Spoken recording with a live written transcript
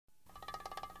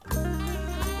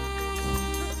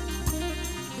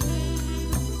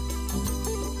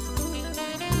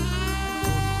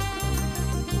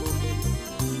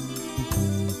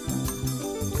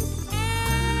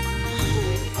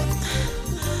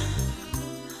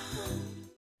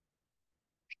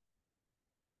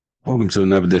Welcome to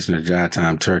another edition of Jive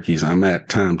Time Turkeys. I'm at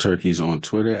Time Turkeys on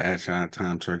Twitter, at Jive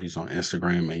Time Turkeys on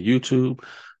Instagram and YouTube.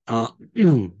 Uh,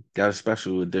 got a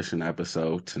special edition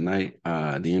episode tonight. The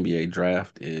NBA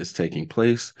draft is taking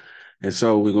place. And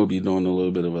so we're going to be doing a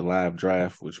little bit of a live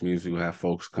draft, which means we will have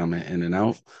folks coming in and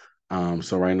out.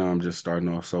 So right now I'm just starting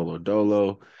off solo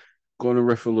dolo. Going to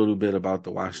riff a little bit about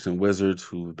the Washington Wizards,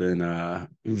 who've been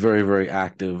very, very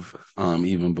active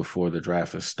even before the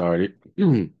draft has started.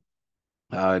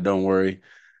 Don't worry.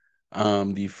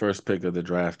 The first pick of the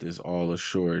draft is all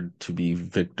assured to be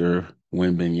Victor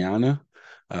Wembanyama,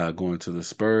 going to the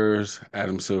Spurs.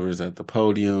 Adam Silver's at the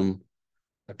podium.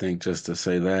 I think just to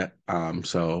say that.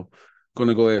 So going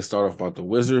to go ahead and start off about the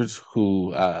Wizards,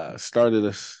 who started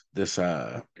this.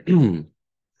 I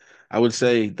would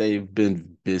say they've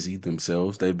been busy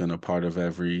themselves. They've been a part of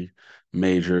every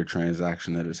major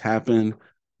transaction that has happened.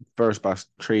 First by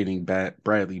trading back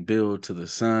Bradley Beal to the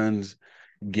Suns,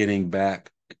 getting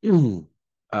back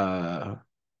uh,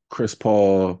 Chris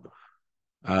Paul,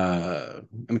 and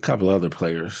a couple other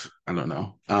players. I don't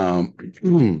know.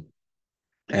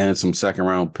 And some second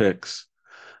round picks.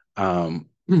 And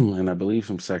I believe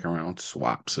some second round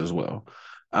swaps as well.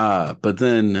 But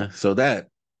then, so that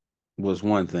was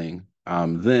one thing.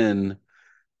 Then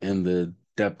in the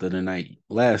depth of the night,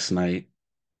 last night,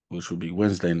 which would be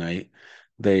Wednesday night,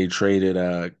 they traded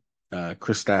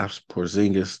Kristaps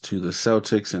Porzingis to the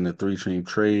Celtics in a three-team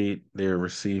trade. They're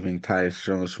receiving Tyus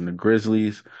Jones from the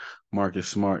Grizzlies. Marcus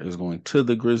Smart is going to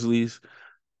the Grizzlies.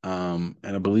 And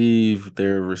I believe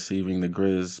they're receiving the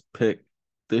Grizz pick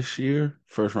this year,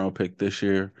 first round pick this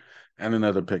year, and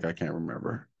another pick I can't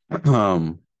remember.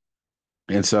 Um,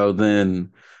 and so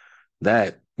then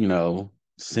that,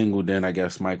 singled in, I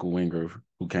guess, Michael Winger,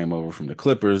 who came over from the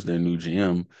Clippers, their new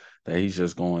GM, that he's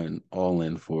just going all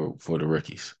in for the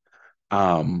rookies.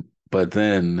 But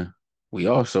then we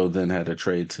also then had a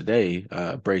trade today,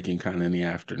 breaking kind of in the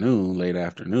afternoon, late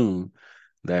afternoon,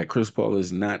 that Chris Paul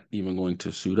is not even going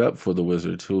to suit up for the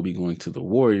Wizards. He'll be going to the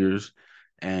Warriors,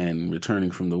 and returning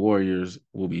from the Warriors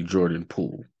will be Jordan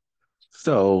Poole.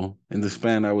 So in the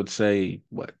span, I would say,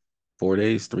 what, 4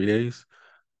 days, 3 days?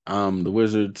 The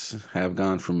Wizards have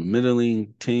gone from a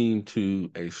middling team to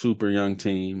a super young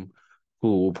team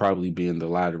who will probably be in the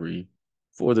lottery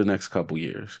for the next couple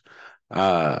years.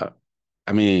 Uh,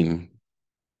 I mean,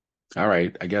 all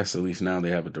right, I guess at least now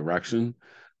they have a direction.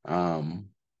 Um,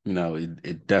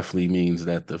 it definitely means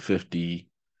that the 50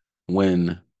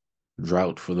 win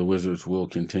drought for the Wizards will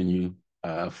continue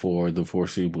for the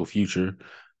foreseeable future.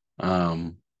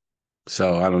 Um,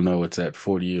 so I don't know, it's at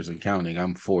 40 years and counting.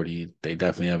 I'm 40. They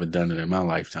definitely haven't done it in my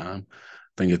lifetime. I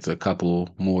think it's a couple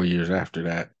more years after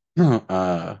that.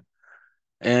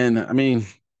 And I mean,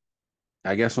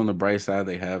 I guess on the bright side,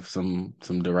 they have some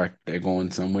direct. They're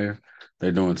going somewhere.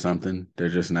 They're doing something. They're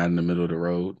just not in the middle of the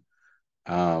road.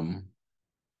 Um,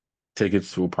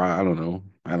 Tickets will probably. I don't know.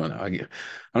 I don't know. I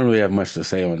don't really have much to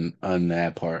say on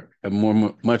that part.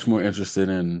 I'm much more interested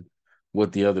in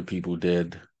what the other people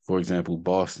did. For example,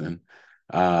 Boston.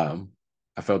 Um,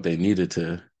 I felt they needed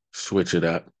to switch it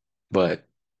up, but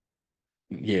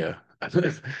yeah,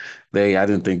 they. I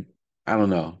didn't think. I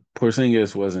don't know.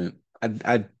 Porzingis wasn't.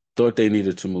 I thought they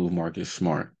needed to move Marcus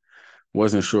Smart.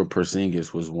 Wasn't sure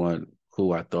Porzingis was one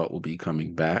who I thought would be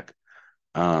coming back.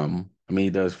 I mean, he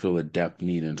does feel a depth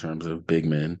need in terms of big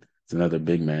men. It's another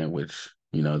big man, which,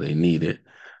 they need it.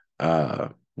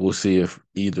 We'll see if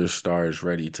either star is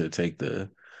ready to take the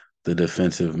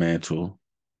defensive mantle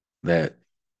that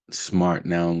Smart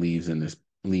now leaves in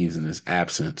his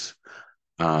absence.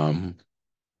 Um,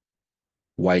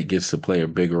 White gets to play a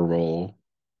bigger role,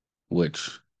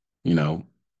 which, you know,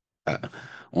 uh,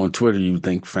 on Twitter you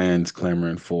think fans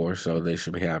clamoring for, so they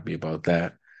should be happy about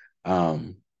that.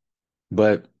 Um,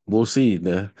 but we'll see.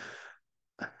 The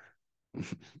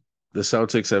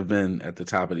Celtics have been at the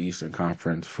top of the Eastern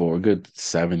Conference for a good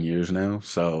 7 years now.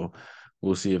 So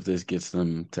we'll see if this gets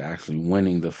them to actually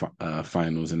winning the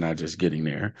finals and not just getting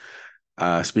there.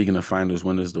 Speaking of finals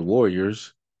winners, the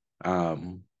Warriors.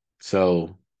 Um,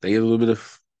 so they get a little bit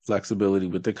of flexibility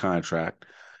with the contract.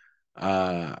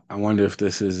 I wonder if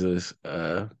this is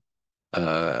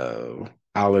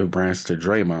olive branch to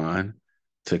Draymond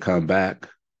to come back.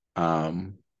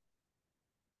 Um,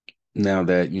 Now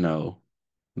that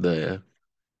the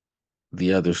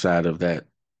the other side of that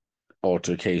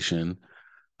altercation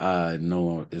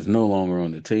no is no longer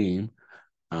on the team.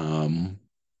 Um,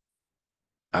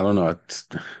 I don't know.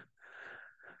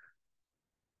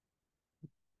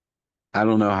 I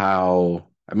don't know how.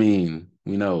 I mean,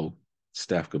 we know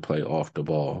Steph could play off the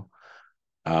ball,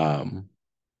 um,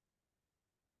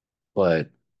 but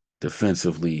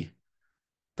defensively,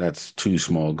 that's two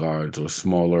small guards or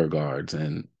smaller guards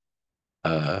and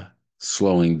uh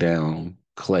slowing down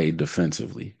Clay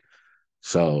defensively.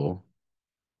 So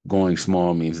going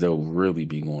small means they'll really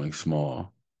be going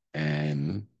small.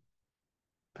 And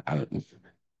I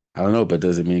I don't know, but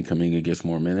does it mean Kaminga gets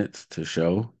more minutes to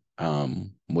show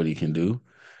what he can do?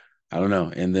 I don't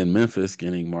know. And then Memphis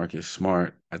getting Marcus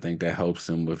Smart, I think that helps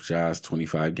him with Ja's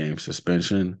 25 game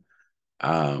suspension.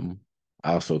 Um,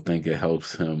 I also think it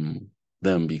helps them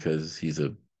because he's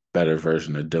a better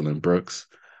version of Dylan Brooks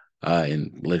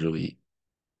in literally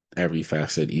every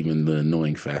facet, even the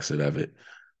annoying facet of it.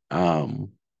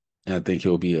 Um, and I think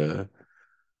he'll be a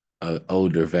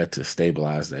older vet to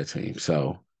stabilize that team.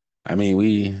 So, I mean,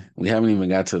 we haven't even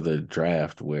got to the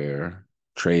draft where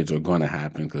trades are going to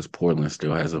happen because Portland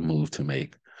still has a move to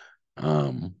make.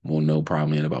 We'll know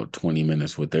probably in about 20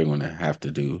 minutes what they're going to have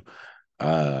to do.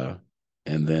 Uh,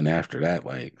 and then after that,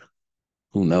 like,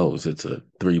 who knows? It's a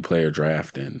three-player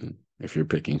draft, and if you're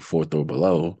picking fourth or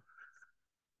below,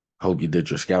 hope you did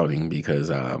your scouting because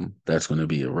that's going to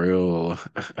be a real,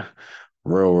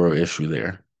 real issue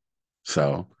there.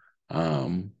 So,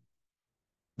 um,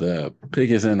 the pick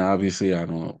is in. Obviously, I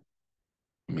don't.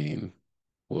 I mean,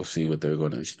 we'll see what they're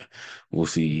going to. We'll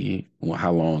see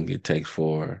how long it takes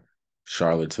for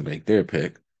Charlotte to make their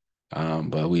pick.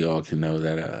 But we all can know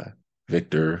that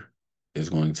Victor is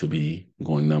going to be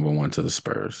going number one to the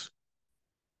Spurs.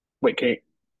 Wait, Kate.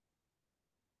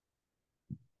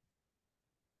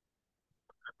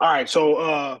 All right,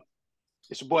 so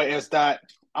it's your boy S. Dot.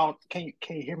 I don't, can you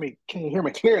hear me? Can you hear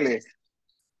me clearly?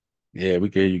 Yeah, we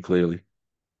can hear you clearly.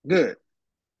 Good.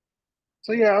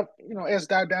 So yeah, S.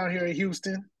 Dot down here in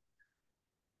Houston.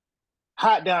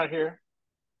 Hot down here,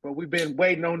 but we've been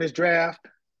waiting on this draft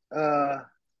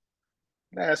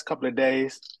last couple of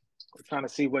days. We're trying to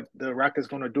see what the Rockets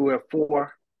going to do at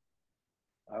 4.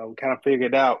 We kind of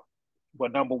figured out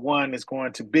what number 1 is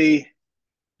going to be.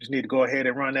 Just need to go ahead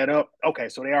and run that up. Okay,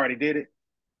 so they already did it,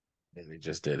 Yeah, they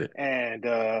just did it. and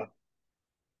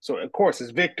so of course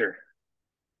it's Victor,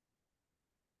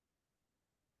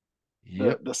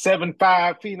 Yep. the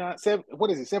 7'5" phenom. Seven,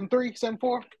 what is it? 7'3",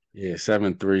 7'4"? Yeah,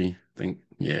 7-3. Think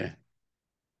yeah,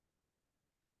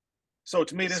 So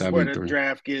to me, this is where seven the three.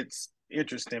 draft gets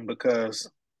interesting because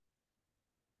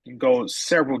you can go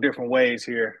several different ways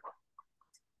here.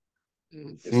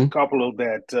 It's a Mm-hmm. couple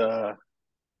that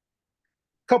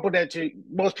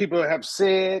most people have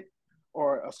said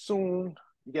or assumed.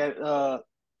 You got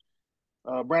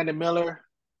Brandon Miller,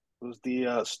 who's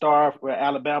the star for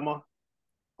Alabama.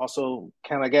 Also,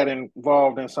 kind of got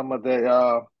involved in some of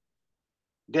the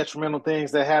detrimental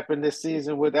things that happened this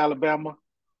season with Alabama.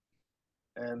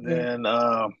 And Yeah, then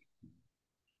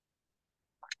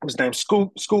his name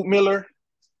Scoot Miller,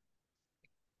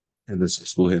 and this is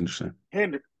School Henderson.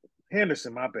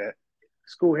 Henderson, my bad,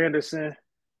 Scoot Henderson,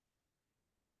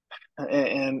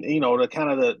 and the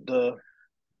kind of the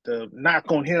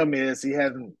knock on him is he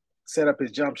hasn't set up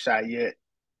his jump shot yet,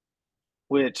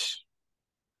 which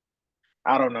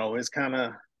I don't know. It's kind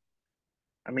of,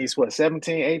 I mean, it's what,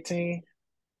 17, 18?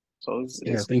 So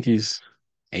Yeah, I think he's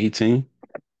 18,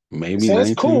 maybe so that's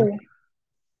 19. cool.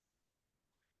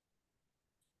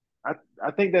 I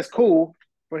I think that's cool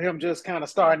for him just kind of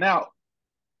starting out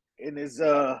in his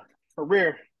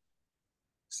career.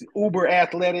 He's uber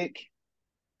athletic,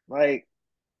 like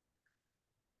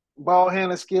ball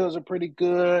handling skills are pretty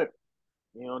good.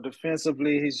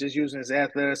 Defensively, he's just using his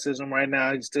athleticism right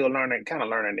now. He's still kind of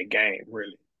learning the game,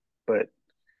 really. But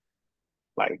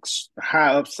like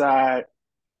high upside,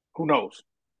 who knows?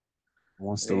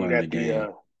 Wants And to then you learn the got the game.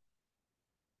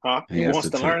 And he he has wants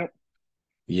the to learn it.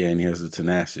 yeah, and he has the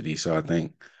tenacity. So I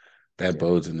think that Yeah.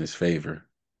 bodes in his favor.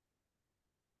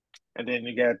 And then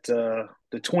you got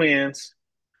the twins.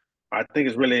 I think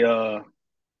it's really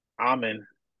Amin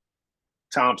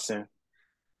Thompson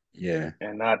Yeah.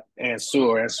 and not and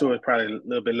Sewer. And Sewer is probably a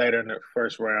little bit later in the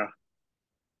first round.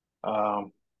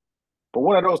 Um, but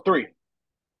one of those three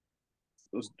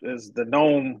is the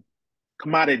known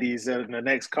commodities in the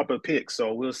next couple of picks.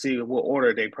 So we'll see what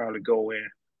order they probably go in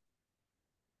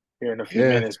here in a few Yeah.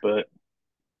 minutes. But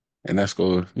And that's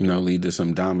going to, lead to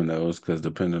some dominoes because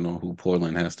depending on who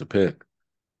Portland has to pick,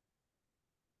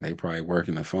 they probably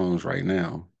working the phones right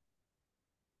now.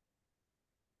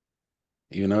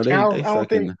 I They don't, I don't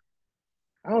think fucking,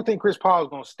 I don't think Chris Paul is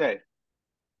going to stay.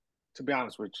 To be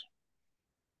honest with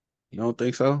you don't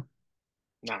think so?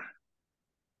 you, nah.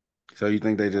 So you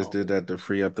think they I just don't did think. that to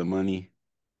free up the money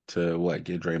to what,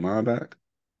 get Draymond back?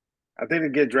 I think to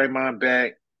get Draymond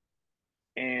back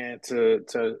and to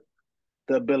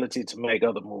the ability to make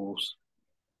other moves.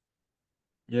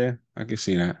 Yeah, I can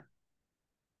see that.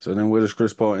 So then where does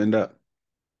Chris Paul end up?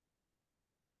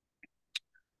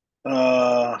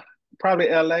 Uh, Probably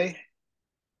LA,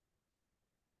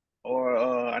 or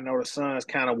I know the Suns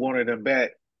kind of wanted him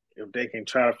back if they can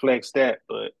try to flex that,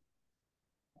 but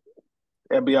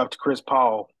that'd be up to Chris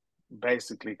Paul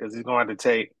basically because he's going to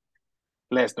take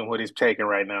less than what he's taking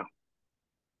right now.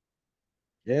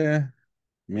 Yeah,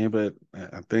 I mean, but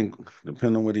I think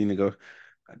depending on what he nego,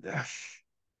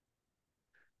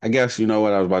 I guess you know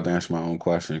what I was about to answer my own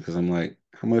question because I'm like,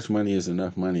 how much money is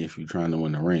enough money if you're trying to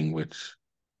win a ring? Which,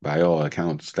 by all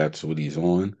accounts, that's what he's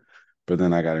on. But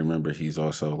then I got to remember he's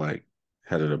also like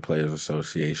head of the Players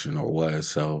Association or was,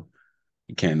 so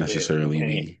you can't Yeah, he necessarily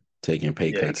can't. be taking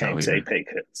pay Yeah, he cuts out can't here. take pay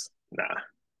cuts. Nah.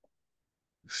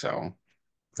 So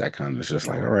that kind of is just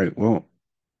like, all right, well,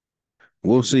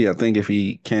 we'll see. I think if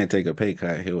he can't take a pay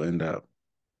cut, he'll end up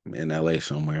in LA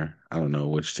somewhere. I don't know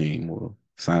which team will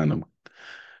sign him,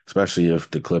 especially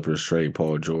if the Clippers trade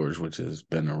Paul George, which has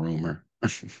been a rumor.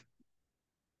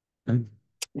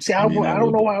 See, I mean, I that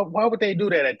don't would know be why would they do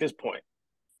that at this point?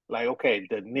 Like, okay,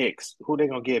 the Knicks, who they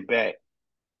gonna get back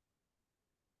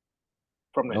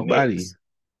from the nobody. Knicks?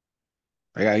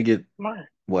 I gotta get Man.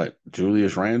 what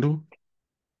Julius Randle,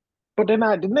 But they're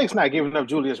not the Knicks not giving up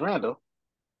Julius Randle.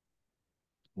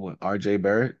 what RJ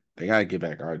Barrett. They gotta get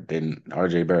back. Then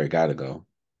RJ Barrett gotta go.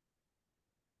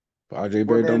 But RJ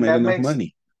Well, Barrett don't then make that enough makes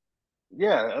money.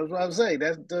 yeah, that's what I'm saying.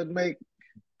 That doesn't make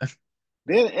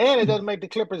then and it doesn't make the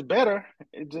Clippers better.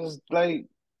 It just like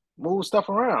moves stuff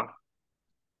around.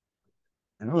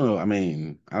 I don't know. I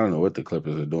mean, I don't know what the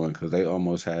Clippers are doing because they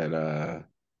almost had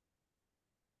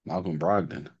Malcolm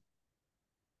Brogdon.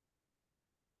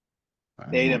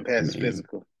 I They don't. didn't I pass his mean,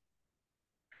 physical.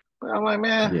 But I'm like,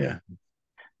 man, yeah.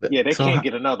 yeah, they So, can't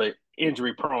get another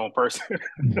injury prone person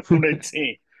on their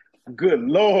team. Good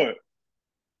Lord.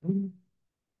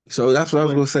 so that's what I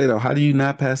was But gonna say though. How do you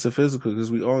not pass the physical?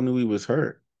 Because we all knew he was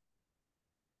hurt.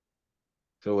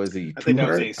 So is he I think too that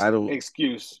was hurt? the I don't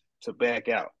excuse to back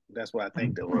out. That's what I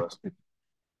think that was.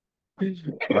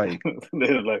 like.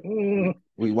 They're like,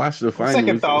 We watched the on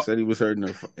second finals. They thought, said he was hurt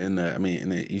in the I mean in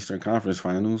the Eastern Conference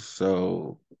Finals.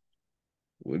 So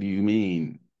what do you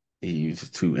mean he's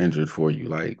too injured for you?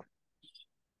 Like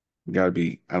you gotta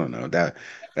be. I don't know that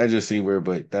just seemed weird,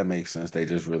 but that makes sense. They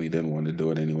just really didn't want to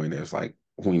do it anyway. There's like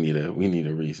we need a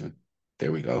reason.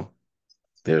 There we go.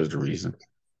 There's the reason.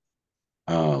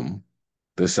 Um,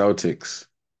 the Celtics.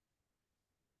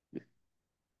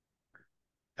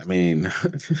 I mean,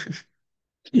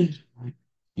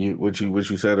 what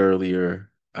you said earlier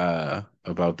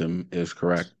about them is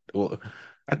correct. Well,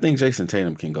 I think Jason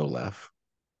Tatum can go left.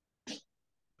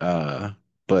 Uh,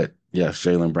 but yes,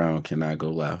 Jalen Brown cannot go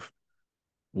left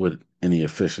with any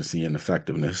efficiency and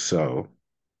effectiveness. So,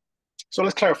 so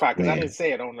let's clarify because I didn't man,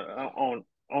 say it on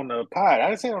the pod. I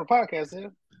didn't say it on the podcast. Did I?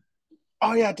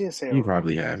 Oh yeah, I did say it you on the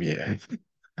probably podcast. have, yeah.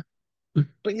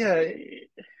 But yeah,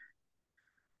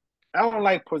 I don't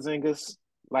like Porzingis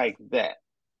like that.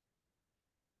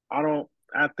 I don't.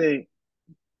 I think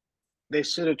they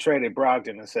should have traded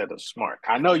Brogdon instead of Smart.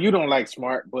 I know you don't like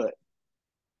Smart, but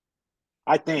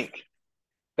I think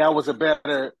that was a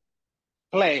better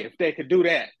play if they could do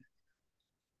that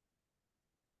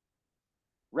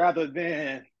rather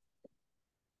than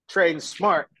trading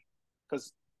Smart.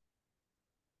 Because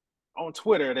on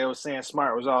Twitter they were saying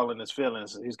Smart was all in his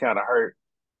feelings. He's kind of hurt.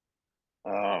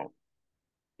 Um,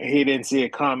 he didn't see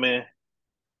it coming.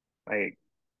 Like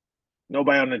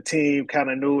nobody on the team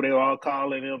kind of knew they were all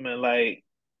calling him and like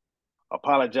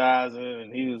apologizing,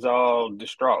 and he was all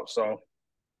distraught. So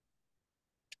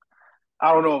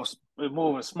I don't know if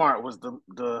moving Smart was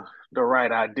the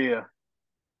right idea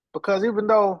because even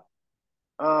though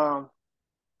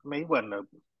I mean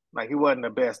he wasn't the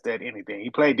best at anything. He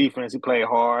played defense. He played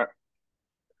hard,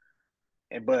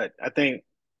 and but I think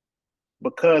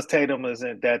because Tatum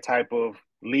isn't that type of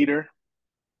leader,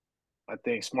 I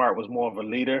think Smart was more of a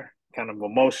leader, kind of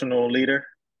emotional leader.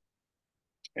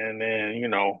 And then,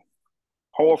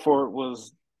 Horford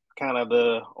was kind of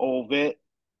the old vet.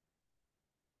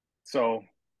 So,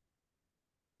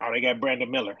 oh, they got Brandon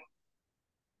Miller.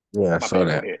 Yeah, I My saw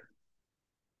bad. Go that. ahead.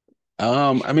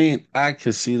 I mean, I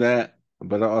could see that,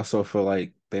 but I also feel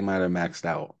like they might have maxed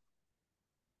out.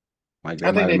 Like they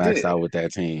I think might have they maxed did. out with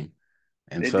that team.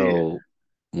 And They did. so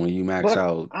when you max But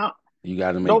out, you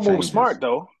got to make don't move changes. smart,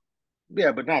 though.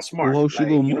 Yeah, but not Who smart. else you Like,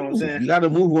 gonna you know what I'm move? saying? You got to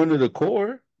move one of the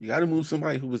core. You got to move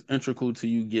somebody who was integral to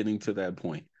you getting to that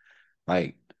point.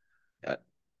 Like, uh,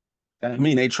 I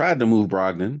mean, they tried to move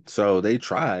Brogdon, so they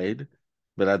tried,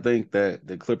 but I think that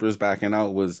the Clippers backing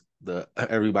out was the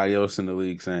everybody else in the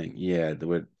league saying, "Yeah,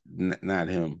 we're not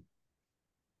him."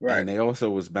 Right. And they also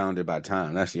was bounded by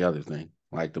time. That's the other thing.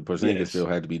 Like the Porzingis Yes. still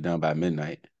had to be done by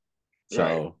midnight.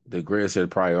 Right. So the Grizz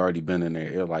had probably already been in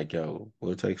there. They're like, yo,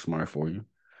 we'll take Smart for you.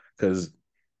 Because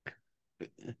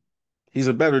he's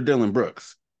a better Dylan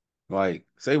Brooks. Like,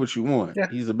 say what you want. Yeah.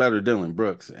 He's a better Dylan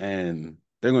Brooks. And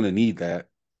they're going to need that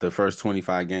the first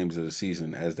 25 games of the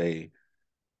season as they,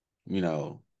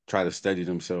 try to steady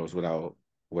themselves without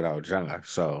Josh.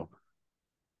 So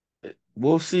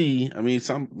we'll see. I mean,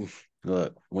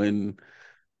 look, when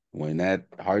that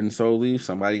heart and soul leaves,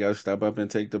 somebody got to step up and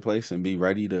take the place and be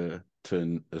ready to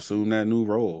assume that new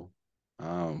role.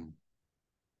 Um,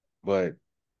 but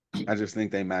I just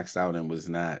think they maxed out and was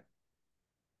not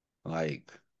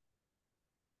like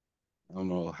I don't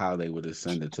know how they would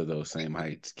ascend it to those same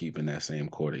heights, keeping that same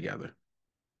core together.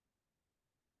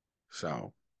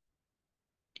 So,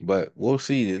 but we'll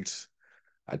see.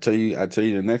 I tell you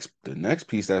the next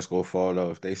piece that's gonna fall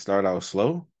though, if they start out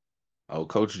slow, oh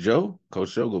Coach Joe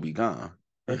gonna be gone.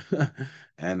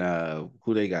 And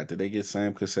who they got? Did they get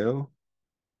Sam Cassell?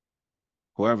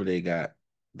 Whoever they got,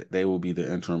 they will be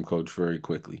the interim coach very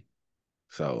quickly.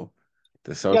 So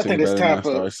the Yeah, I Celtics think it's better time not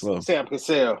for start slow. Sam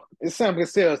Cassell. It's Sam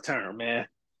Cassell's turn, man.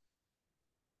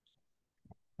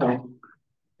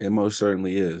 It most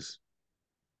certainly is.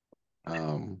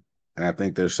 And I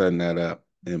think they're setting that up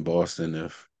in Boston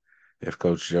if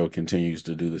Coach Joe continues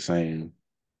to do the same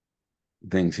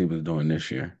things he was doing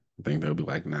this year. I think they'll be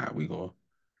like, nah, we go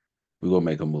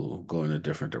make a move, go in a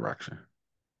different direction.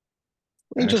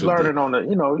 He And that's just what they learning on the,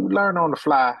 you learn on the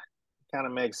fly. Kind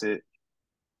of makes it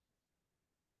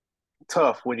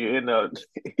tough when you're in the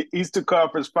Eastern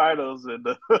Conference Finals and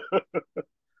the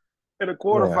in the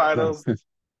yeah. quarterfinals,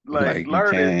 like Like you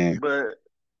learning. can't But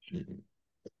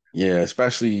yeah,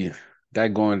 especially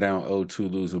that going down 0-2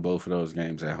 losing both of those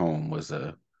games at home was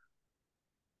a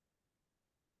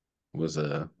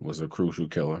crucial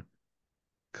killer.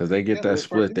 Because they get yeah, but that his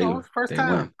first, split, they his first they time.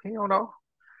 win. He don't know.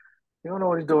 He don't know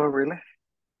what he's doing really.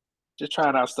 Just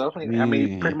trying out stuff. I I mean, he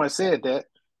mean, pretty much said that.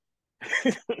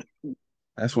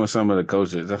 that's when some of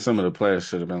the players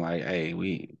should have been like, "Hey,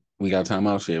 we got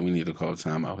timeouts here. We need to call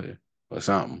timeout here or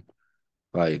something."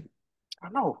 Like, I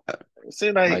know. uh, It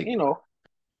seems like like,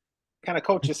 kind of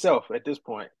coach yourself at this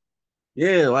point.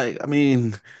 yeah, like I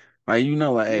mean, like, You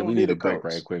hey, we don't need need a a break coach.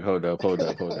 right quick. Hold up, hold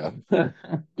up, hold up.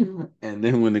 And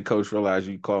then when the coach realized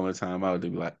you calling timeout, they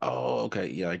be like, "Oh, okay,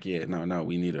 yeah, like yeah, no, no,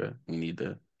 we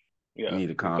Yeah, need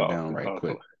to good calm call. down Good right call.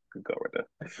 quick." Good call right there.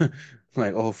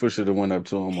 Like, oh, Fisher should have went up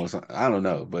to him or something. I don't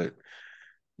know, but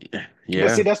yeah,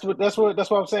 But see, yeah, that's what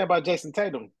I'm saying about Jason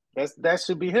Tatum. That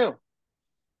should be him.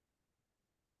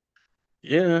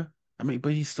 yeah. I mean,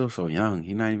 but he's still so young.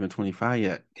 He's not even 25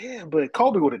 yet. Yeah, but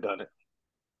Kobe would have done it.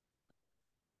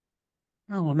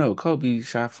 I don't know. Kobe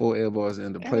shot 4 air balls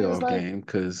in the And it's playoff like, game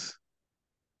because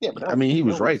yeah, but I mean he that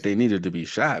was right. was They needed to be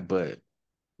shot, but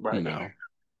you right. know,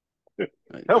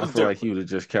 That I was feel like different. he would have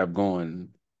just kept going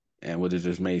and would have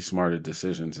just made smarter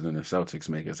decisions than the Celtics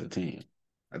make as a team.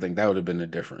 I think that would have been the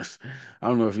difference. I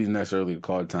don't know if he's necessarily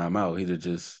called timeout. He'd have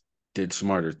just did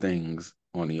smarter things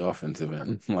on the offensive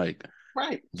end, like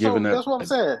Right. giving So up. that's what I'm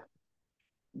saying.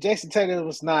 Jason Tatum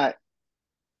was not.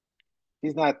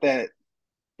 He's not that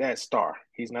star.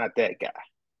 He's not that guy.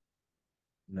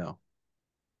 No,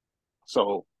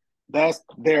 So that's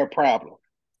their problem.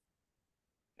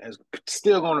 It's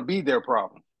still going to be their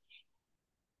problem.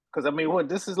 Because I mean, what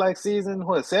this is like season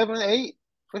what 7, 8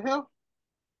 for him,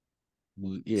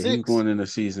 yeah, he's 6, going in the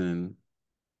season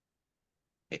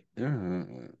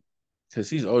because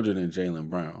he's older than Jalen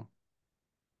Brown.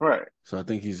 right? So I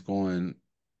think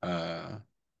uh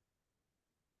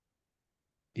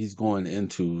he's going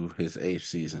into his eighth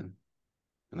season.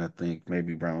 And I think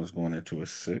maybe Brown's going into a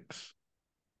sixth.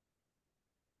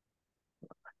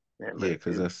 And Yeah, look,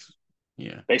 because that's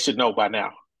yeah. they should know by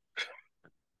now.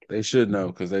 They should know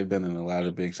because they've been in a lot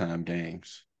of big time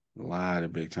games. A lot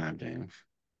of big time games.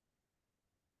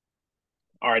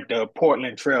 All right, the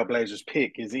Portland Trailblazers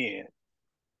pick is in.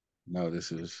 No,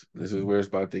 this is where it's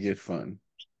about to get fun.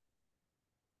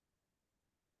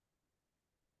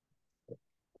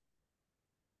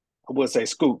 I would say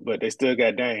Scoop, but they still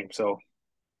got Dame. So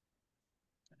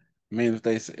I mean, if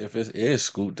it is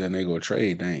Scoot, then they go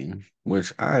trade Dame,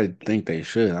 which I think they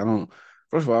should. I don't.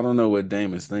 First of all, I don't know what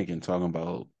Dame is thinking, talking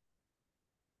about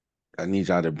I need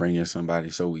y'all to bring in somebody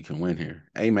so we can win here.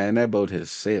 Hey man, that boat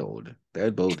has sailed.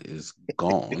 That boat is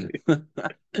gone.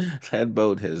 That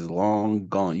boat has long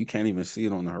gone. You can't even see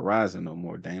it on the horizon no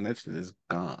more. Dang, that shit is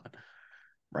gone.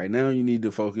 Right now, you need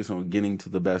to focus on getting to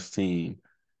the best team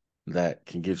that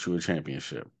can get you a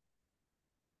championship.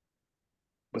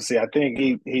 but see, I think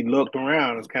he looked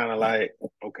around. It's kind of like,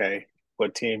 okay,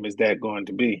 what team is that going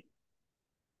to be?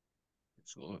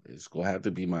 It's gonna have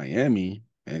to be Miami,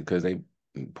 and because they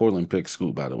Portland picked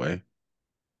Scoot, by the way.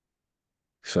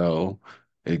 So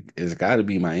it's got to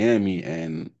be Miami,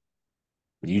 and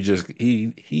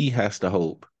he has to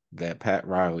hope that Pat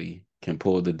Riley can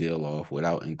pull the deal off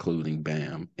without including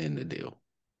Bam in the deal.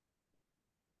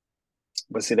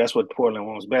 But see, that's what Portland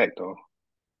wants back though.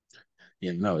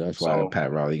 Yeah, no, that's why So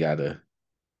Pat Riley gotta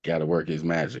work his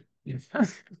magic.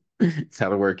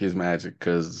 Gotta work his magic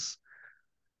because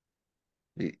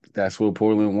that's what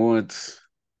Portland wants.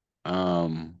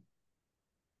 Um,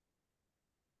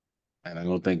 and I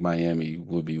don't think Miami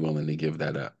would be willing to give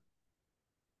that up.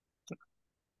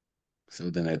 So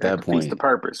then that defeats the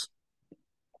purpose.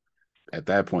 at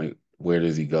that point, where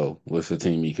does he go? What's the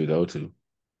team he could go to?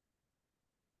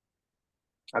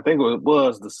 I think it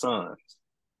was the Suns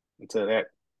until that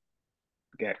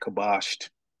got kiboshed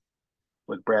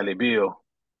with Bradley Beal.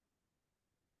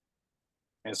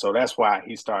 And so that's why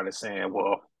he started saying,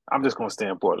 well, I'm just going to stay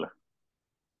in Portland.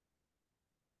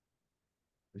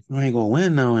 You ain't gonna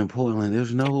win now in Portland.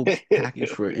 There's no package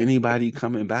for anybody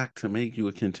coming back to make you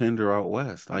a contender out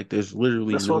west. Like there's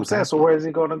literally That's what no I'm saying. So package. where is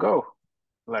he going to go?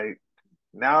 Like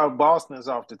now Boston is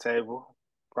off the table,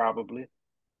 probably.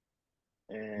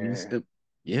 It's- And it-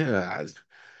 yeah,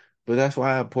 but that's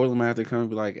why Portland might have to come and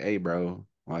be like, "Hey, bro,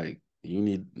 like you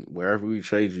need wherever we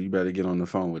trade you, you better get on the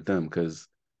phone with them because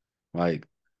like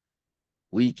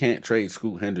we can't trade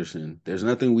Scoot Henderson. There's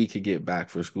nothing we could get back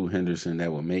for Scoot Henderson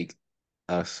that will make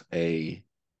us a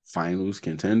finals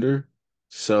contender.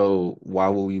 So why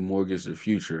will we mortgage the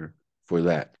future for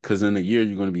that? Because in a year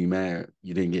you're going to be mad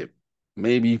you didn't get.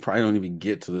 Maybe you probably don't even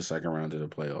get to the second round of the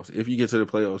playoffs if you get to the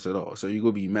playoffs at all. So you're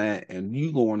gonna be mad and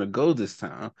you going to go this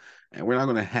time, and we're not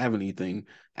going to have anything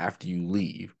after you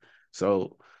leave.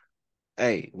 So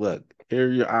hey, look, here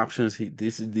are your options.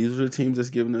 These are the teams that's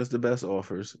giving us the best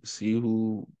offers. See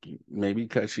who maybe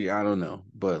cut you. I don't know,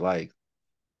 but like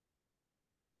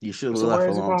you should have so left where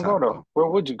a is he long going to go time though? ago. Where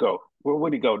would you go? Where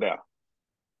would he go now?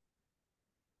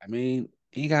 I mean,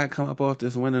 he got to come up off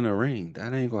this winning a ring.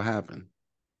 That ain't gonna happen.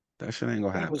 That shit ain't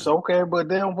gonna Yeah, it's happen. okay, but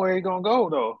then where he going to go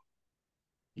though?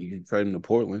 You can trade him to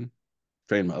Portland,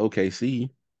 trade him to OKC.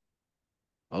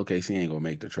 OKC ain't gonna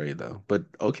make the trade though, but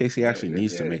OKC Yeah, actually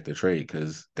needs to yeah, make the trade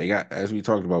because they got, as we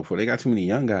talked about before, they got too many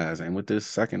young guys, and with this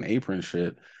second apron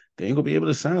shit, they ain't gonna be able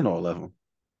to sign all of them.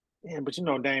 yeah. But you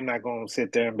know, Dame not going to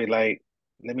sit there and be like,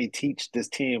 "Let me teach this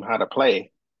team how to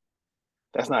play."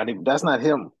 That's not him.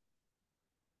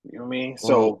 You know what I mean?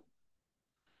 Well, So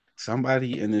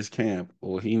somebody in this camp,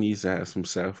 or he needs to have some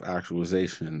self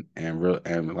actualization and real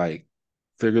and like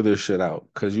figure this shit out.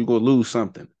 Cause you gonna lose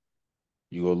something.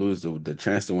 You gonna lose the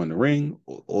chance to win the ring,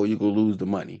 or you gonna lose the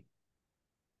money,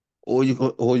 or you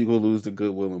gonna lose the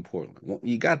goodwill in Portland. Well,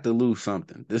 you got to lose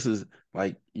something. This is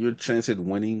like your chance at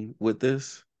winning with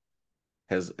this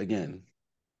has again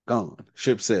gone,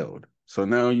 ship sailed. So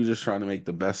now you're just trying to make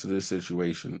the best of this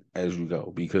situation as you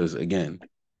go. Because again,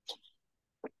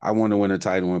 I want to win a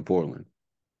title in Portland.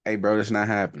 Hey, bro, that's not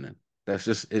happening. That's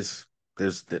just it's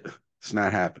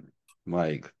not happening.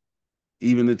 Like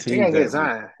even the they teams gotta get that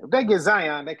Zion. If they get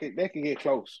Zion, they could get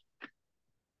close.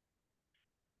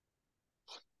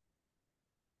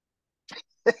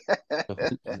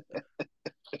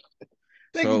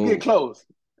 They could get so close.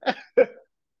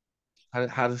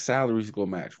 how does salaries go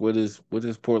match? What is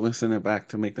Portland sending back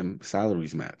to make them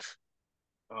salaries match?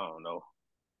 I don't know.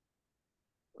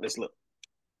 Let's look.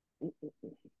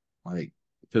 Like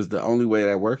because the only way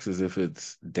that works is if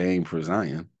it's Dame for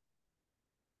Zion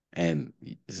and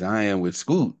Zion with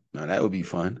Scoot. Now that would be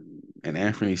fun. And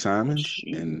Anthony Simons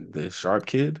and Shoot. the sharp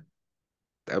kid,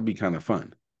 that would be kind of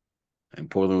fun. And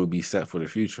Portland would be set for the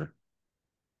future.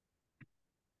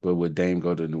 But would Dame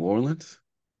go to New Orleans?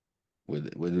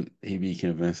 Would he be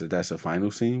convinced that that's a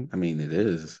final team? I mean, it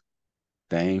is.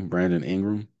 Dame, Brandon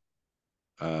Ingram,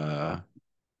 uh,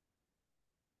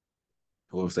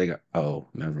 who else they got? Oh,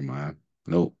 never mind.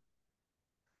 Nope,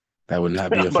 that would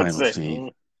not be I'm a about to finals say, team.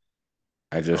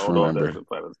 I I just don't know if that's remembered. the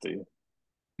finals team.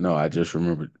 No, I just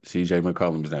remembered. CJ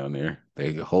McCollum's down there.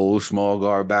 They whole small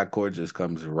guard backcourt just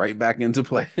comes right back into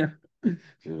play, just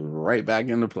right back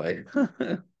into play.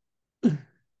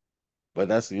 But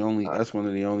that's one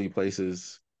of the only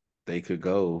places they could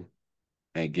go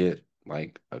and get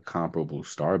like a comparable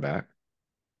star back.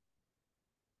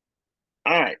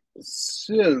 All right.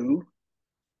 So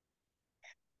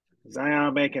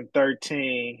Zion making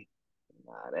 13.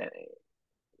 Nah, that ain't.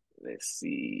 Let's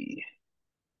see.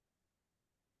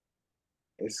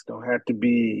 It's gonna have to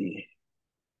be.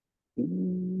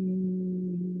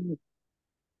 mm,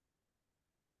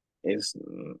 It's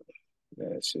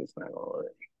that shit's not gonna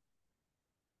work.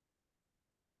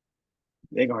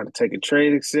 They're gonna have to take a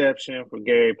trade exception for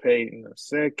Gary Payton a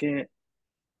second,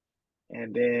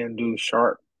 and then do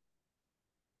Sharp,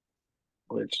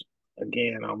 which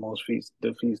again almost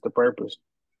defeats the purpose.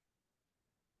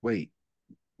 Wait,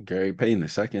 Gary Payton the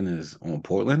second is on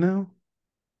Portland now?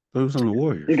 Who's on the He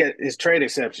Warriors? got his trade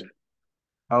exception,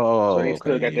 so Oh, he okay,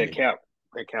 still got yeah, that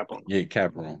cap on him. yeah,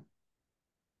 cap room.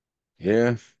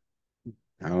 Yeah,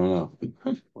 I don't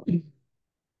know.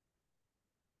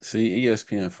 See,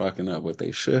 ESPN fucking up. What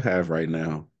they should have right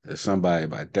now is somebody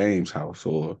by Dame's house,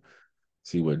 or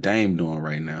see what Dame doing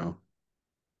right now,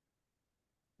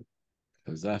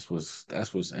 because that's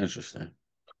what's interesting.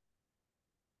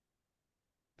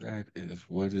 That is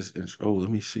what is interesting. Oh, let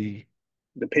me see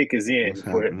The pick is what's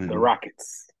in for the happening.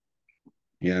 Rockets.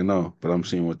 Yeah, I know, but I'm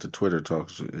seeing what the Twitter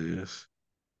talks is.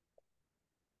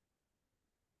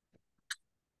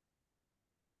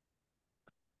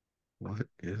 What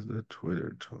is the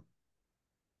Twitter talk?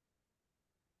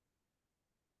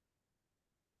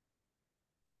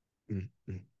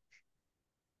 Mm-mm.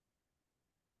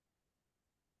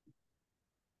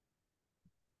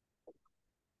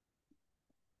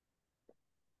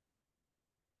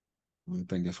 I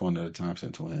think it's one of the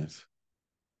Thompson twins.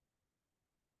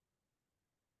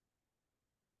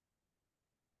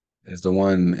 Is the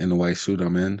one in the white suit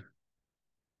I'm in?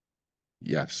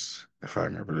 Yes, if I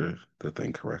remember the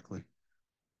thing correctly.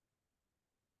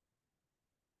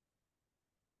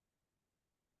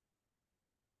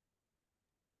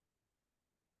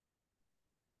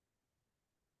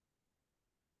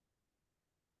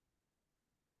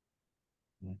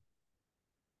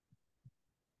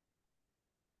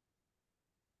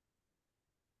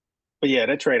 But yeah,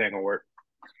 that trade ain't gonna work.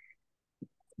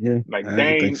 Yeah, Like I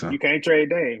didn't think Dame, so. you can't trade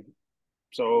Dame.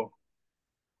 So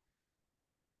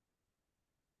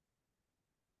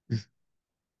yeah,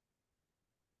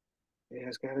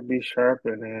 it's got to be Sharp,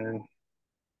 and then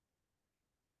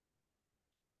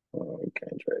you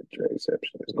can't trade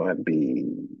exception. It's going to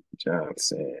be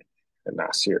Johnson and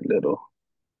Nasir Little.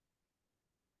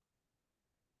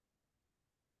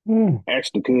 Mm.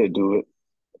 Actually, could do it.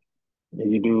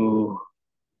 You do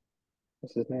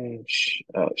what's his name?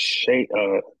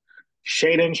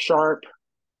 Shaden Sharp,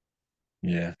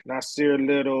 Yeah. Nasir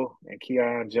Little, and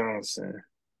Keon Johnson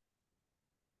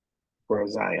for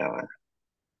Zion.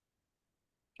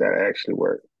 That actually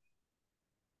worked.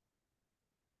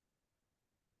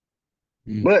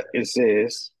 Mm. But it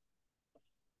says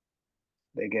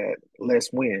they got less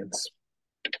wins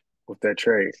with that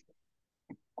trade.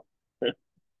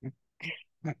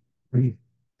 Mm.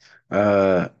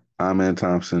 Uh, Amen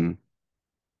Thompson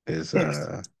is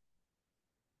Yes.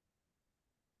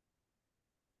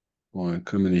 going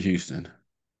coming to Houston.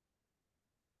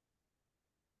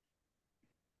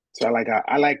 So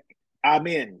I like I'm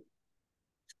in.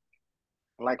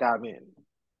 I like I'm in.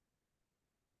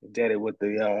 Did it with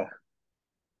the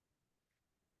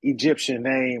Egyptian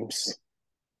names.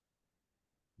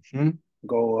 Hmm?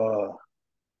 Go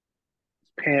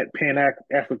Pan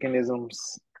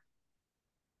Africanisms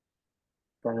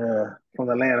from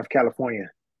the land of California.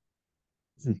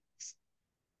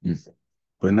 Mm.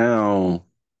 But now,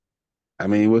 I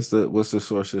mean, what's the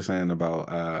sources saying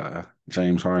about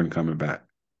James Harden coming back?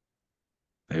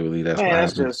 They believe that's what Man,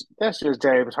 happened. that's just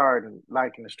James Harden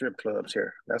liking the strip clubs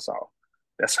here. That's all.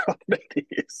 That's all that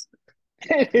is.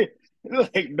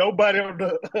 Like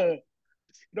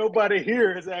nobody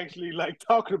here is actually like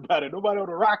talking about it. Nobody on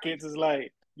the Rockets is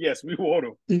like, yes, we want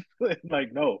him.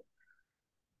 Like, no,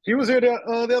 he was here the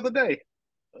other day.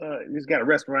 He's got a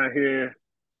restaurant here,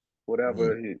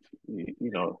 whatever.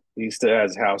 He still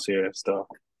has his house here and stuff.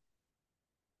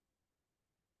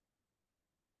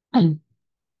 Mm.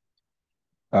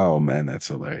 Oh man, that's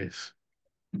hilarious.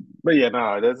 But yeah,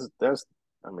 no, that's.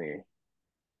 I mean,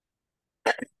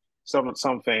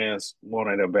 some fans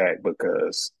wanted him back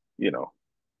because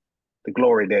the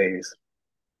glory days.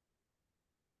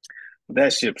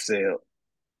 That ship sailed.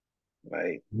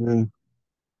 Like Yeah.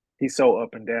 he's so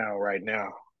up and down right now.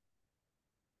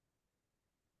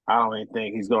 I don't even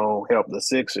think he's gonna help the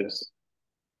Sixers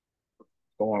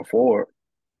going forward.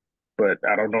 But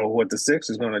I don't know what the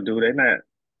Sixers gonna do. They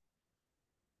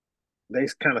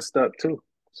kind of stuck too.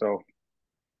 So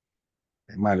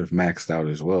They might have maxed out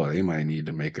as well. They might need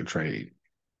to make a trade.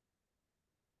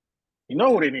 you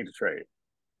know who they need to trade.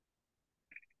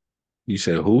 You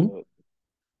said who? Uh,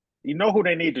 you know who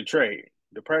they need to trade.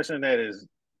 The person that is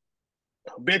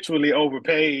habitually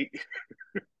overpaid,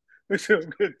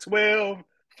 12,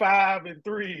 5, and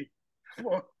 3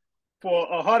 for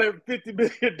 $150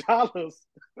 million.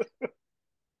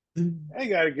 They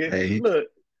gotta get Hey, look.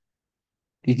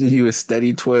 He give you a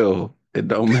steady 12. It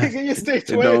don't matter. You stay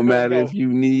It don't 12 matter though. if you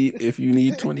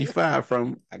need 25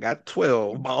 from I got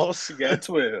 12, boss. You got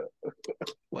 12.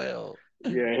 12.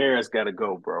 Yeah, Harris got to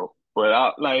go, bro.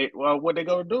 But well, what they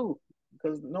gonna do?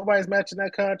 Because nobody's matching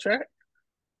that contract.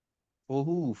 For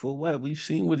who? For what? We've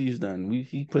seen what he's done.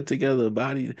 He put together a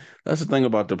body. That's the thing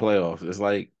about the playoffs. It's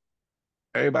like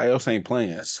everybody else ain't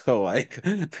playing. So like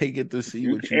they get to see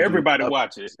what you do Everybody up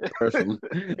watch it. personal,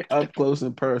 up close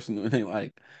and personal. And they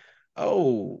like,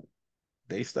 oh,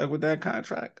 they stuck with that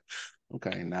contract.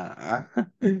 Okay, nah.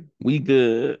 We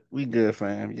good. We good,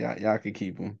 fam. Y'all could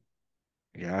keep him.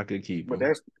 Y'all could keep But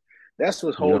him. that's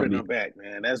what's We don't holding them need back,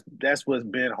 man. That's what's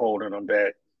been holding them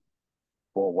back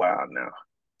for a while now.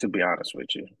 To be honest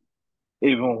with you,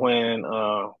 even when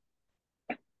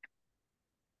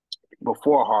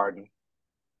before Harden,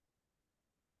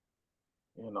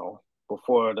 you know,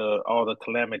 before the all the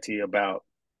calamity about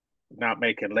not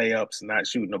making layups, not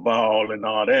shooting the ball, and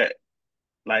all that,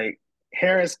 like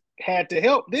Harris had to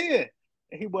help then,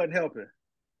 and he wasn't helping.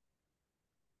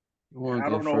 you And want I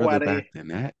to go don't know why further back they. than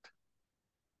that.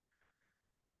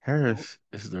 Harris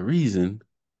is the reason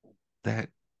that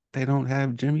they don't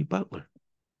have Jimmy Butler.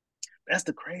 That's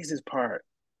the craziest part.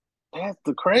 That's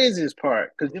the craziest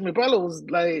part because Jimmy Butler was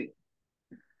like,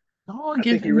 No, I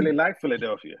think he really giving liked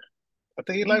Philadelphia. I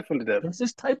think he he liked Philadelphia. that's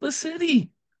this type of city.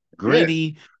 Yeah,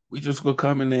 Gritty. We just go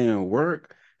come in there and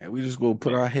work, and we just go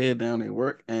put our head down and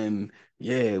work. And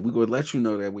yeah, we go let you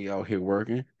know that we out here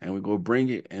working, and we go bring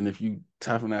it. And if you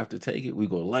tough enough to take it, we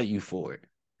go like you for it.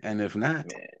 And if not,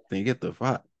 man. then get the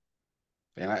fuck.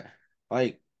 And I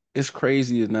like it's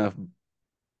crazy enough,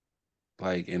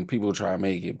 like, and people try to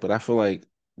make it, but I feel like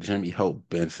Jimmy helped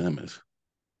Ben Simmons.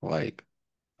 Like,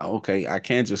 okay, I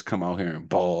can't just come out here and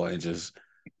ball and just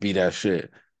be that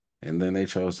shit. And then they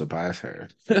chose to pass her.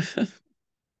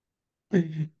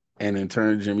 And in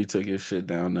turn, Jimmy took his shit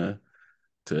down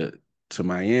to to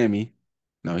Miami.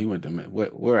 No, he went to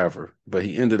wherever, but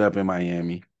he ended up in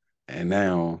Miami, and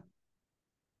now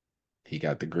he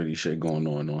got the gritty shit going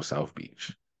on South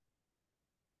Beach.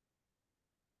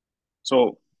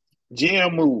 So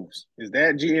GM moves. Is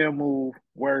that GM move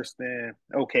worse than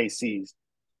OKC's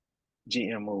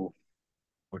GM move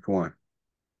Which one?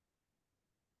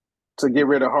 to get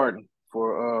rid of Harden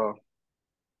for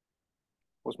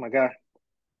what's my guy?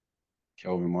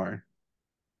 Kelvin Martin.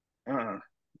 Uh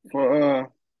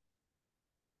for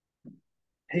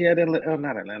he had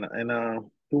not Atlanta and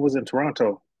who was in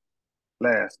Toronto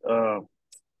last?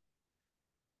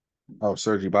 Oh,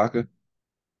 Serge Ibaka.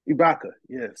 Ibaka.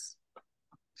 Yes.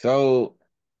 So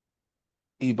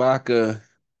Ibaka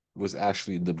was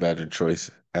actually the better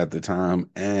choice at the time,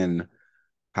 and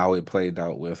how it played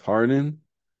out with Harden.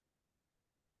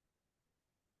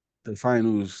 The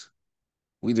finals,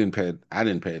 we didn't pay. I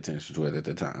didn't pay attention to it at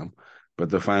the time, but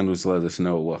the finals let us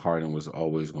know what Harden was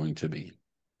always going to be: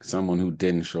 someone who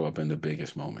didn't show up in the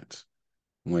biggest moments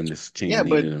when this team Yeah,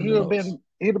 but needed him the most.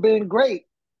 he'd have been great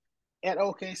at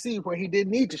OKC where he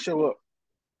didn't need to show up.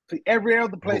 For every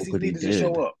other place No, he but he needed to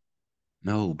show did. up.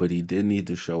 No, but he did need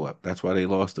to show up. That's why they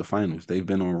lost the finals. They've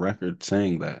been on record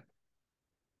saying that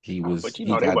But you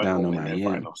he know they got wasn't down gonna to win that Miami.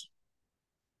 finals.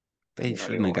 You know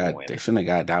they weren't gonna win They it. shouldn't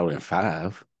have got out in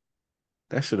five.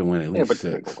 That should have went at Yeah, least but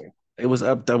they gonna six. win. It was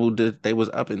up they was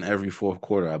up in every fourth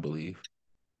quarter, I believe.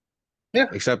 Yeah,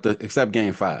 Except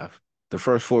game five. The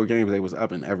first four games they was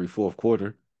up in every fourth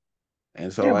quarter.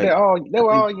 And so yeah, but like they I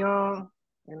were think all young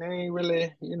and they ain't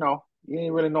really, you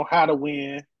ain't really know how to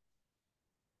win.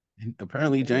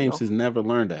 apparently And, James has never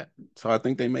learned that. So I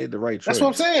think they made the right that's what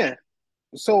I'm choice. saying.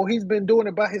 So he's been doing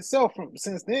it by himself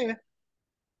since then.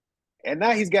 And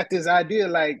now he's got this idea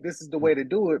like this is the way to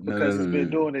do it No, because no, no, he's been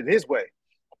no, no. doing it his way.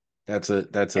 That's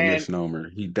a And misnomer.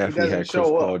 He he definitely doesn't had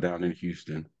Chris show up. Paul down in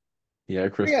Houston. He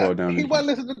had Chris Yeah, Paul down he in wasn't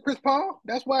Houston. listening to Chris Paul.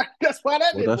 That's why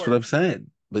that Well, didn't that's what work. I'm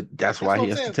saying. But that's That's why what he I'm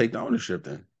has to saying. take the ownership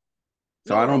then.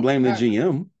 So I don't No, blame the not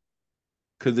GM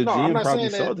because the no, I'm GM not probably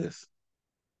saying saw that. this.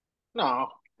 No,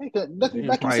 The GM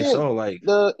like you probably said, saw like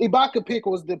the Ibaka pick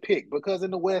was the pick because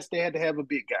in the West they had to have a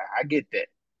big guy. I get that,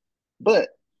 but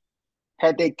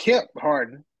had they kept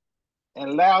Harden and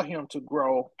allowed him to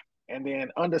grow, and then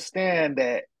understand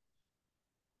that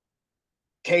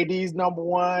KD's number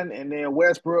one, and then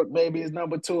Westbrook maybe is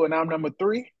number two, and I'm number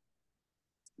three,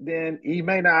 then he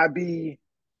may not be,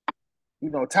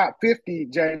 top 50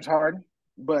 James Harden,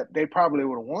 but they probably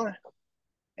would have won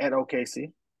at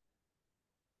OKC.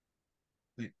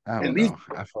 I At don't least know.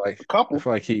 a I couple.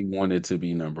 feel like he wanted to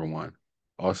be number one.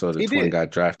 Also, the He twin did.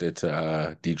 got drafted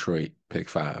to Detroit, pick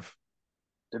five.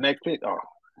 The next pick,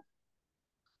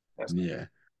 that's Yeah.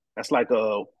 that's like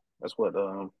that's what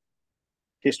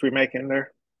history making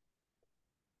there.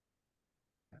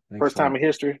 I think First so. time in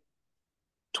history.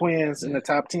 Twins in Yeah, the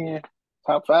top 10,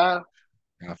 top five.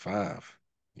 got five.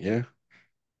 Yeah,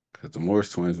 because the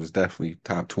Morris twins was definitely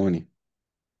top 20.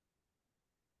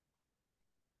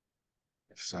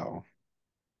 So,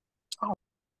 Oh,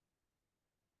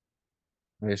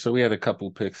 yeah, so we had a couple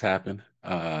picks happen.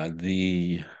 Uh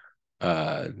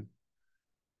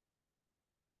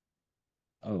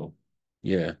oh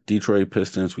yeah, Detroit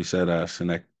Pistons. We said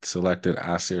selected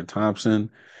Asir Thompson,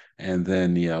 and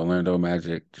then the Orlando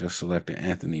Magic just selected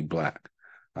Anthony Black.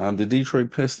 The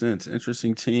Detroit Pistons,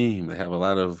 interesting team. They have a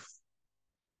lot of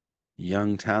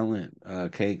young talent.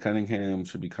 Kate Cunningham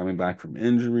should be coming back from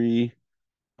injury.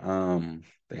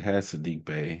 They had Sadiq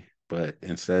Bey, but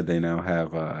instead they now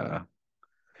have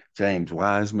James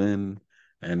Wiseman,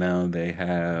 and now they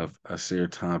have Asir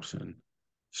Thompson.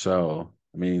 So,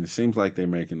 I mean, it seems like they're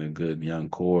making a good young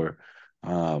core.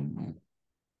 Um,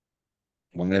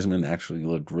 Wiseman actually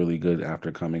looked really good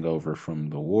after coming over from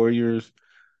the Warriors,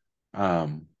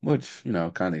 which,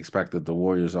 kind of expected. The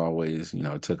Warriors always,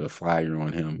 took a flyer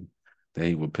on him.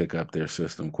 They would pick up their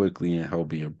system quickly and help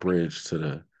be a bridge to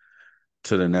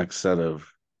the next set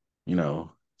of,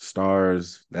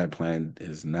 stars. That plan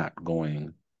is not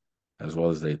going as well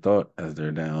as they thought, as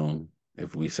they're down.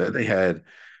 If we said they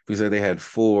had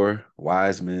four,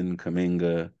 Wiseman,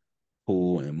 Kaminga,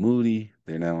 Poole, and Moody,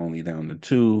 they're now only down to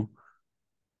two,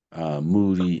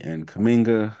 Moody and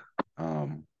Kaminga.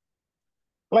 Um,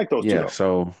 I like those two yeah, though.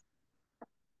 so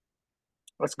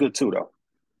That's good too though.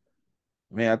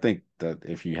 I mean, I think that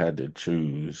if you had to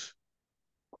choose,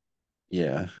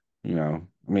 yeah, I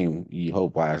mean, you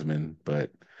hope Wiseman,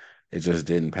 but it just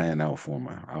didn't pan out for him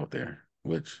out there,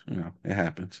 which, it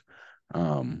happens.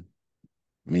 Um,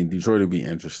 I mean, Detroit would be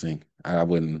interesting. I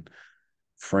wouldn't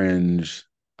fringe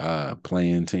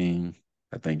playing team,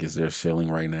 I think is their ceiling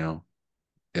right now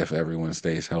if everyone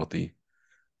stays healthy.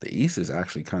 The East is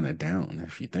actually kind of down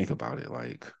if you think about it.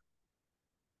 Like,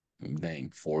 dang,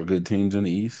 four good teams in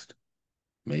the East,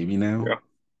 maybe now. Yeah,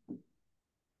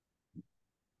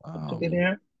 they get Um,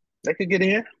 in. They could get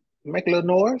in, make a little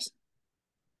noise.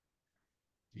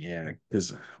 yeah,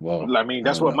 because well, I mean, I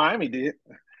that's don't what know. Miami did.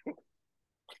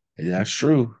 Yeah, that's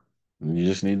true. You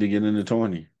just need to get in the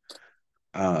tourney.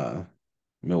 Uh,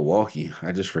 Milwaukee,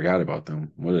 I just forgot about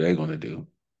them. What are they going to do?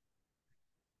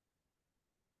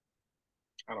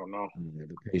 I don't know. Yeah,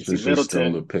 the You see, Pacers just stole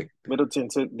Middleton, a pick.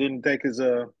 Didn't take his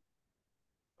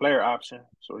player option,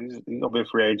 so he's gonna be a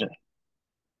free agent.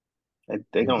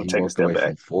 They Yeah, gonna he take a walked step away back.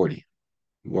 from 40.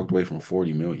 He walked away from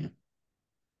 40 million.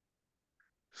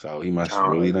 So he I must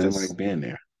don't know. really didn't like Just being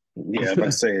there. yeah, I'm about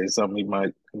to say it's something he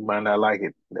might not like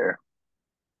it there.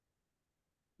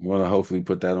 Want to hopefully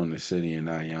put that on the city and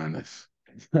not Giannis.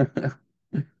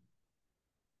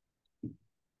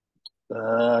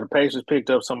 The Pacers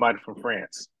picked up somebody from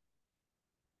France.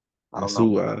 I don't That's know.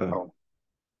 who I don't.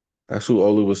 that's who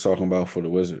Olu was talking about for the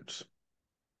Wizards,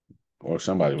 or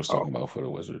somebody was Oh, talking about for the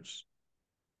Wizards.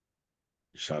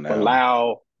 So now,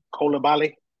 Bilal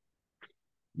Koulibaly.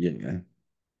 yeah,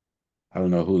 I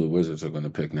don't know who the Wizards are going to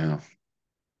pick now.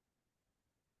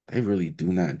 They really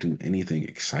do not do anything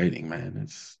exciting, man.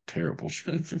 It's terrible.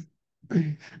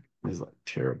 It's like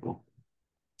terrible.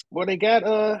 Well, they got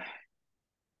an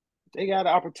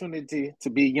opportunity to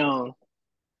be young,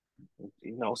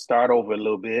 start over a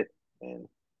little bit and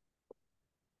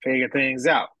figure things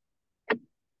out.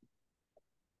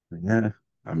 Yeah,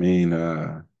 I mean,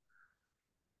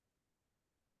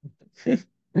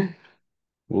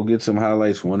 we'll get some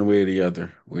highlights one way or the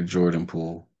other with Jordan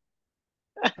Poole.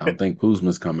 I don't think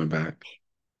Kuzma's coming back.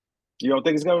 You don't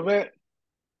think it's coming back?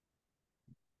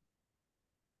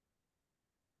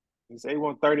 He said he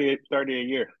won 30 a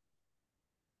year.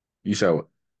 You said,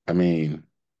 I mean,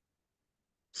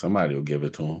 somebody will give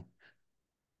it to him.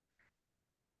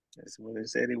 That's what he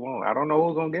said he won. I don't know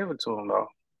who's gonna give it to him though.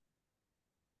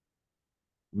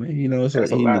 I mean,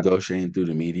 That's a he lot. negotiating through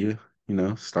the media.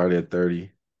 Start at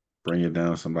 30, bring it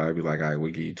down. Somebody be like, all right,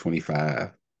 we'll give you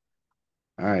 25.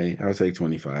 All right, I'll take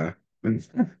 25.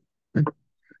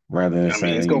 Rather than I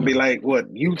mean, it's saying, gonna be like what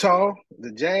Utah,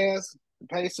 the Jazz, the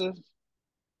Pacers.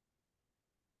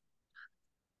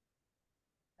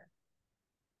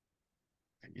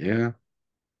 yeah,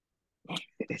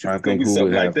 I'm trying It's to gonna think be who would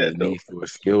something like have a that though. need for a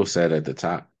skill set at the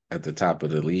top of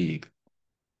the league.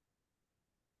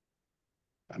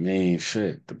 I mean,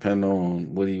 shit, depending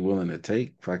on what he willing to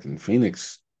take. Fucking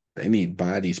Phoenix, they need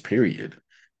bodies, period.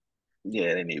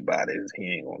 Yeah, anybody he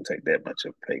ain't gonna take that much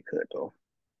of a pay cut though.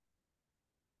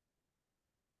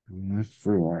 That's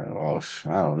true. Oh,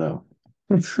 I don't know.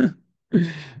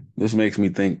 This makes me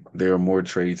think there are more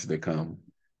trades to come.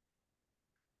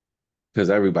 because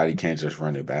everybody can't just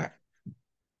run it back.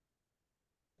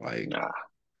 Like Nah,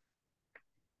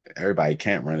 everybody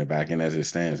can't run it back, and as it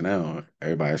stands now,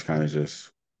 everybody's kind of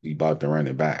just we about to run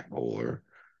it back, or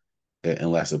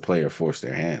unless a player forced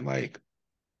their hand, like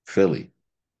Philly,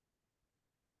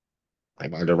 like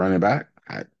about to run it back.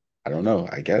 I don't know.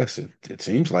 I guess it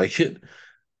seems like it.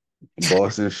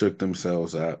 Boston shook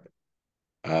themselves up.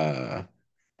 Uh,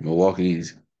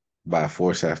 Milwaukee's by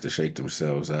force have to shake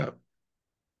themselves up.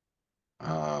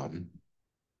 Um,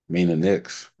 mean the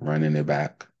Knicks running it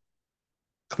back.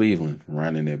 Cleveland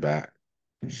running it back.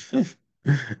 I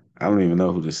don't even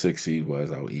know who the sixth seed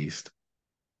was out east.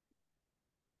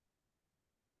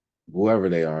 Whoever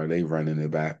they are, they running it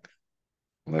back.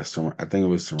 Unless I think it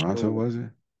was Toronto, was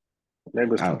it?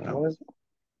 maybe I don't know. was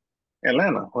it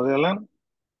Atlanta? Was it Atlanta?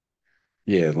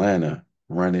 Yeah, Atlanta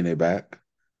running it back,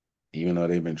 even though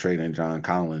they've been trading John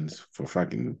Collins for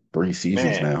fucking 3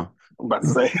 seasons Man, now. I'm about to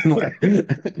say. Like,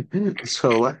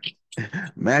 so like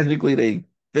magically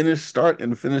they start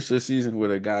and finish the season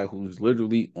with a guy who's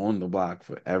literally on the block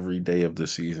for every day of the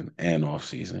season and off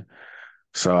season.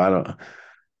 So I don't.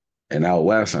 And out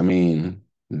west, I mean,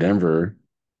 Denver,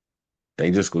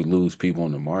 they just could lose people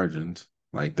on the margins.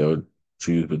 Like they'll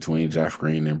choose between Jeff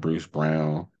Green and Bruce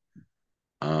Brown.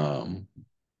 Um,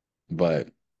 but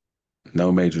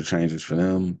no major changes for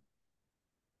them.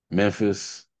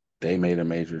 Memphis, they made a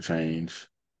major change.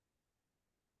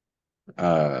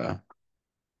 Uh,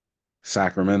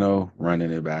 Sacramento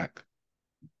running it back.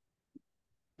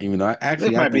 Even though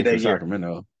This actually I might be think their for year.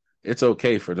 Sacramento, it's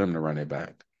okay for them to run it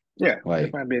back. Yeah, this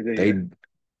Like might be a good year. they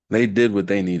they did what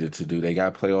they needed to do. They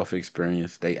got playoff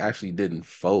experience. They actually didn't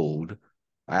fold.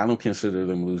 I don't consider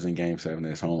them losing game seven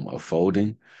at home a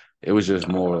folding. It was just Oh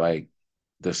more no. like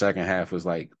the second half was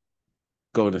like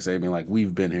Golden State being like,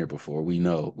 we've been here before. We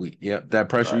know. That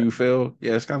pressure Right. you feel,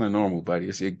 yeah, it's kind of normal, buddy.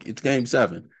 It's game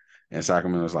seven. And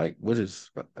Sacramento's like, what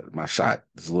is my shot?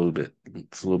 It's a little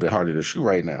bit harder to shoot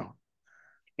right now.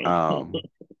 Um,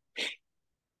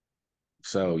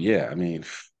 so yeah, I mean,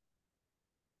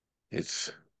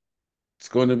 it's it's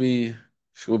going to be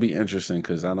it's going to be interesting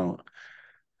because I don't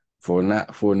for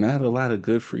not a lot of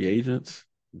good free agents.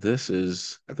 I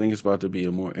think it's about to be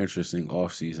a more interesting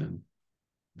offseason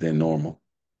than normal,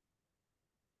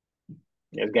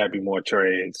 There's got to be more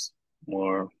trades,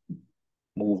 more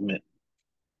movement.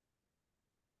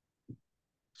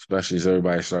 especially as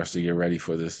everybody starts to get ready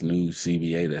for this new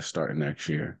CBA that's starting next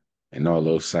year and all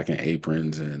those second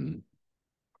aprons and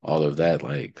all of that.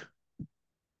 Like,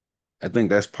 I think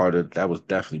that was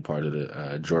definitely part of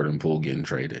the Jordan Poole getting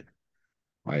traded.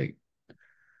 Like,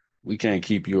 we can't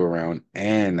keep you around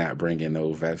and not bring in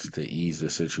those vets to ease the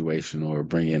situation or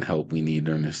bring in help we need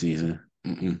during the season.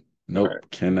 Right. Nope,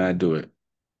 cannot do it.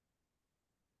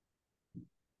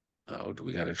 Oh, do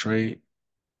we got a trade?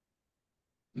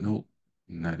 Nope,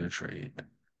 not a trade.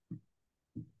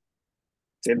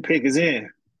 Said the pick is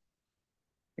in.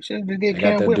 We should just get They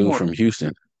got Cam that dude Whitmore. from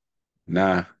Houston.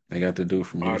 Nah, they got the dude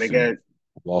from Oh, they Houston, got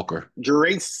Walker.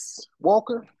 Jerace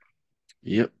Walker.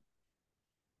 Yep.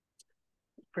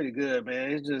 Pretty good,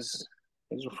 man.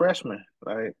 He's a freshman.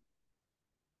 Like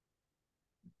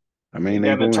I he mean,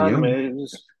 got they in the going tournament. young. It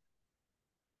was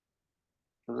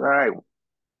all right,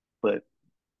 but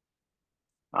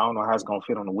I don't know how it's gonna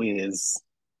fit on the Wiz.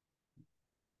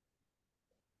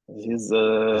 His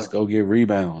Just go get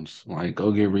rebounds. Like,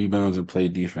 go get rebounds and play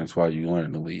defense while you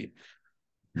learn the league.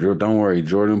 Don't worry,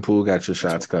 Jordan Poole got your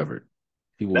that's shots covered.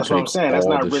 He will that's what I'm take saying. That's all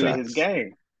not the really his shots.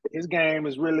 game. His game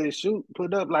is really shoot,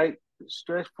 put up like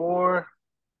stretch four.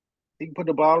 He can put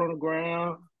the ball on the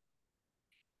ground.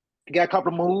 He got a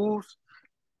couple of moves.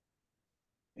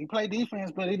 He play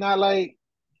defense, but he's not like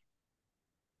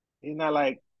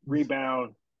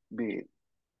rebound big.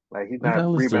 Like he's Who the not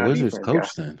hell is the rebound Wizards defense guy.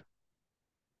 coach then?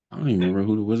 I don't even remember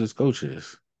who the Wizards coach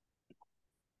is.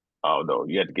 Oh no,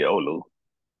 you had to get Olu.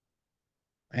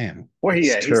 Man, Where he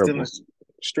it's at? He's still terrible.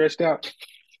 stretched out.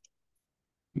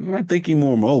 I think he's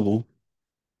more mobile.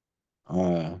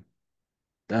 Uh,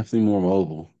 definitely more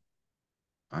mobile.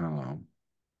 I don't know.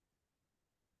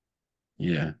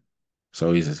 Yeah.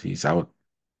 So he's out.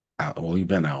 Well, he's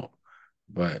been out,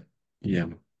 but yeah,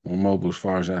 more mobile as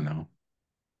far as I know.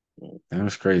 And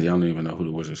it's crazy. I don't even know who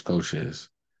the Wizards coach is.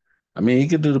 I mean, he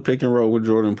could do the pick and roll with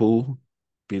Jordan Poole,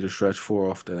 be the stretch four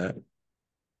off to that,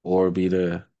 or be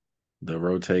the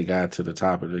rotate guy to the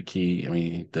top of the key. I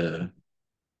mean, the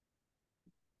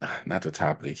not the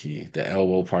top of the key, the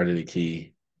elbow part of the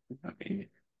key. I mean,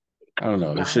 I don't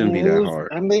know. It shouldn't be that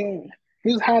hard. I mean,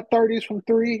 he was high 30s from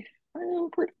three. I mean,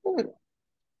 pretty good.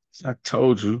 I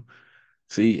told you.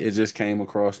 See, it just came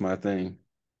across my thing.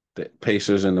 The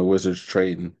Pacers and the Wizards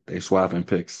trading. They swapping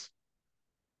picks.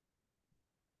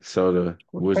 So the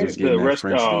What the Wizards pace? getting The that rest.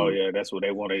 French Oh dude, yeah, that's what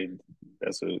they wanted.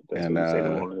 That's and what he said they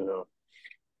wanted to know.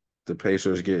 the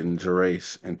Pacers getting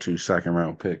Jerace and 2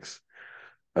 second-round picks.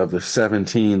 Of the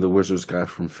 17 the Wizards got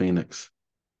from Phoenix.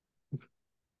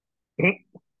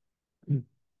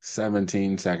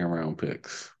 17 second-round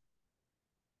picks.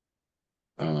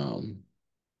 Um,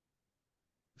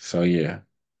 so yeah,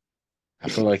 I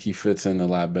feel like he fits in a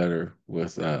lot better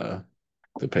with the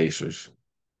Pacers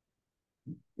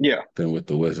Yeah, than with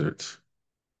the Wizards.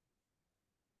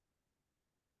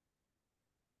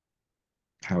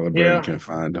 Halliburton yeah, can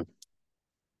find him.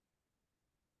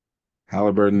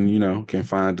 Halliburton, can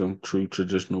find him. True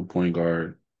traditional point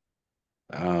guard.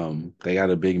 They got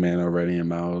a big man already in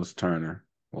Miles Turner.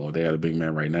 Well, they got a big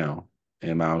man right now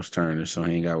in Miles Turner, so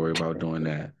he ain't got to worry about doing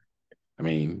that. I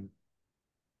mean,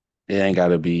 it ain't got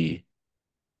to be.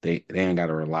 They ain't got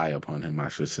to rely upon him, I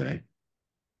should say.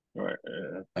 right.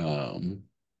 Um,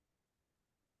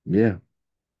 yeah.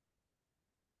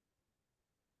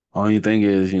 Only thing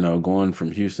is, going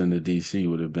from Houston to DC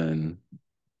would have been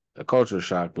a culture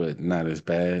shock, but not as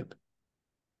bad.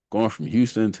 Going from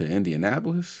Houston to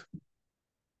Indianapolis,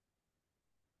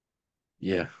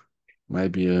 yeah,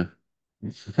 might be a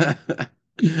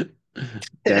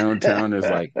downtown is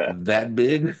like that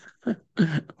big,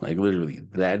 like literally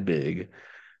that big,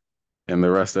 and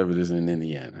the rest of it is in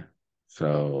Indiana.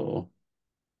 So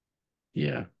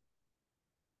yeah,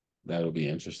 that'll be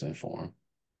interesting for him.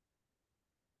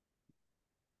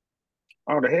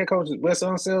 Oh, the head coach is Wes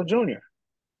Unseld Jr.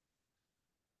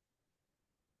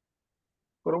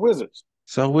 for the Wizards.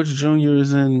 So which junior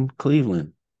is in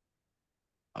Cleveland?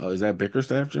 Oh, is that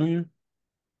Bickerstaff Jr.?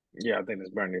 Yeah, I think it's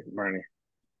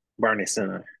Bernie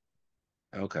Center.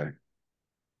 Okay,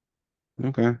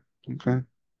 okay, okay.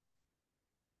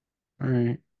 All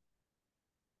right.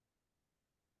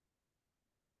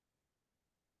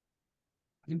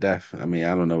 Definitely. I mean,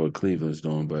 I don't know what Cleveland's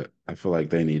doing, but I feel like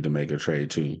they need to make a trade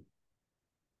too.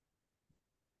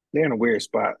 They're in a weird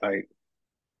spot. Like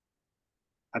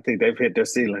I think they've hit their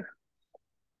ceiling.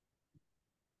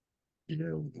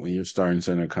 When your starting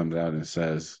center comes out and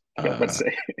says, I'm about to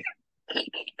say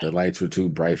the lights were too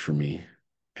bright for me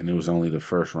and it was only the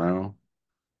first round,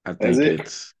 I that's think it.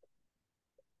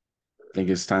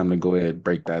 it's time to go ahead,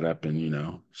 break that up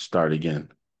and, start again.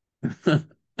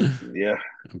 Yeah,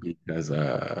 Because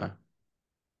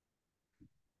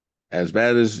as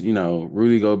bad as,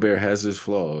 Rudy Gobert has his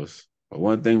flaws, but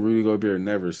one thing Rudy Gobert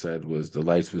never said was the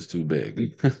lights was too big.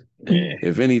 man.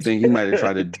 If anything, he might have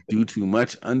tried to do too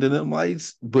much under them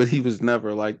lights, but he was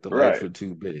never like the lights Right. were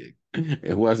too big.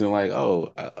 It wasn't like,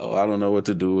 I don't know what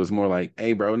to do. It was more like,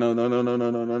 hey, bro, no, no, no, no,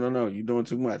 no, no, no, no, no, you're doing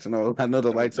too much. No, I know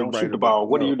the lights are Don't shoot brighter, the but ball.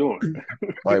 What are you no, doing?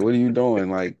 like, what are you doing?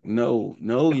 Like, no,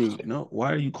 no, you no.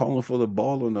 Why are you calling for the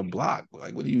ball on the block?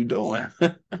 Like, what are you doing?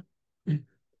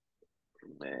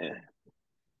 Man,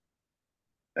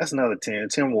 that's another 10.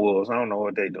 Timberwolves. I don't know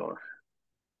what they're doing.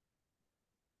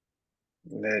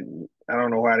 I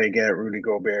don't know why they got Rudy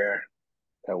Gobert.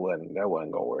 That wasn't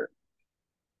gonna work.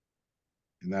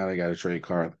 Now they got to trade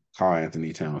Carl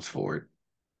Anthony Towns for it.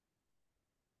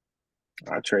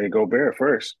 I trade Gobert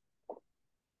first,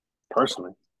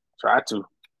 personally. Try to.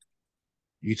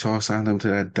 Utah signed him to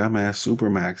that dumbass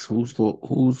supermax. Who's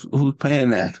paying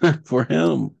that for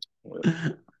him?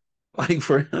 Like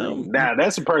for Like him, now,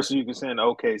 that's a person you can send to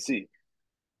OKC,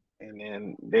 and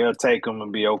then they'll take him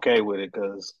and be okay with it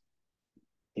because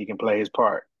he can play his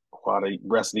part while the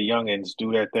rest of the youngins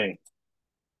do their thing.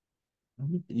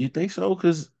 you think so?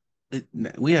 Because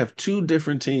we have two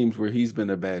different teams where he's been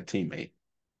a bad teammate.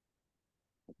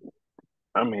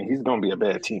 I mean, he's gonna be a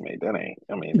bad teammate. That ain't.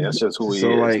 I mean, that's just who he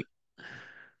So is. like,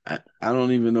 I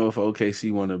don't even know if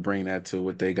OKC want to bring that to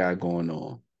what they got going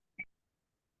on.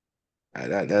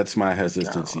 That's my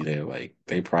hesitancy No, there. Like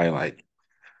they probably like,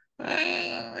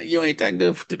 you ain't that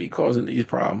good to be causing these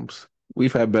problems.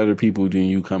 We've had better people than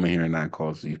you coming here and not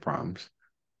cause these problems.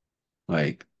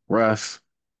 Like Russ,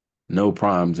 no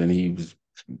problems, and he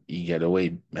had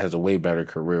has a way better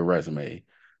career resume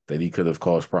that he could have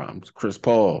caused problems. Chris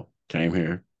Paul came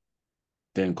here,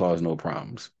 didn't cause no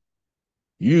problems.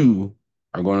 You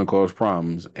are going to cause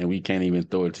problems, and we can't even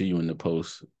throw it to you in the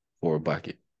post for a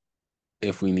bucket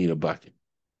if we need a bucket.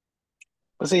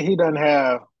 but see, he doesn't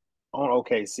have on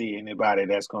OKC anybody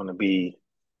that's going to be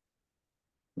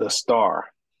the star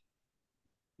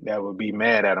that would be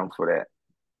mad at him for that.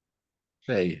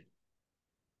 Shay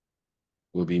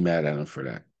would be mad at him for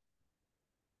that.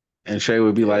 And Shay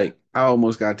would be Yeah, like, I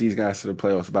almost got these guys to the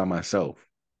playoffs by myself.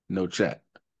 No check.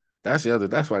 That's why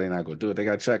they're not gonna do it. They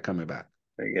got check coming back.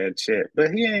 They got Chet,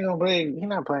 but he ain't gonna play. He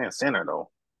not playing center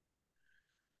though.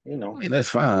 You I know, mean, that's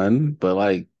fine, but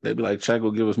like they'd be like, Shaq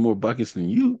will give us more buckets than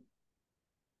you.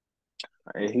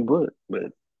 he would,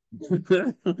 but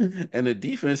And the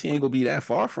defense, he ain't gonna be that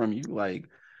far from you. Like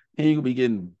he ain't gonna be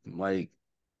getting like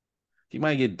he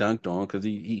might get dunked on because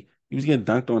he was getting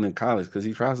dunked on in college because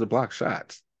he tries to block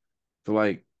shots. So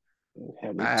like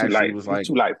him, I he's too actually light. was He's like,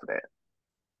 too light for that.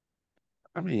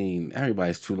 I mean,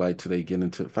 everybody's too light till they get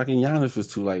into fucking Giannis was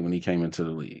too light when he came into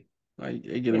the league. Like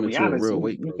they get Yeah, him to be into a honest, real you,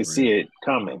 weight you can see program. it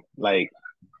coming. Like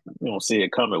you don't see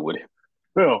it coming with him.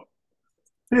 Well,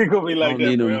 he gonna be I like don't that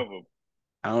need him. forever,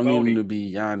 I don't need won't him he? to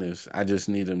be Giannis. I just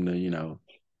need him to,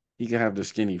 he can have the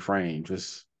skinny frame.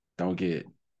 Just don't get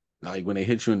like when they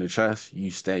hit you in the chest,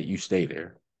 you stay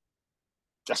there.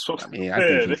 That's what I mean, I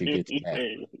think I'm he could get to that.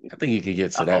 I think he could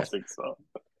get to I don't that. think so.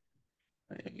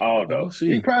 I You don't know, we'll know.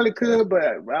 He see. probably could, but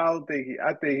I don't think he.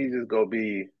 I think he's just gonna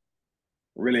be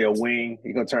really a wing.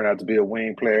 He's gonna turn out to be a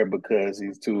wing player because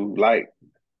he's too light.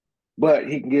 But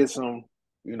he can get some,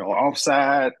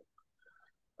 offside,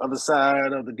 other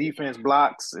side of the defense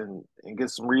blocks and get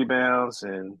some rebounds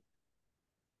and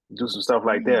do some stuff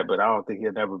like that. But I don't think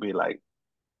he'll never be like.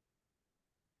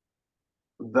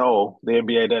 Though the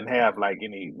NBA doesn't have like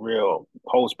any real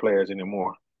post players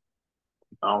anymore.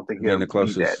 I don't think I mean, he'll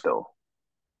be that though.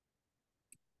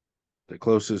 the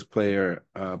closest player,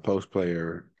 post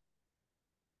player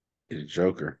is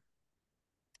Joker.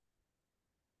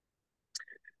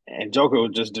 And Joker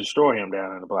would just destroy him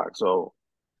down in the block. So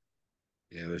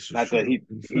Yeah, this is not that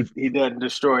true. he doesn't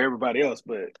destroy everybody else,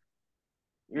 but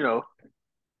you know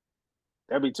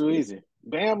that'd be too easy.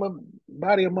 Bam would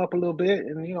body him up a little bit,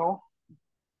 and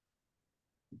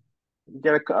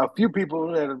get a few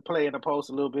people that play in the post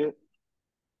a little bit.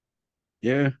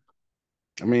 Yeah,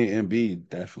 I mean, Embiid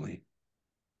definitely.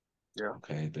 Yeah.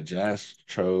 Okay, the Jazz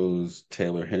chose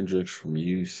Taylor Hendricks from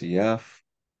UCF.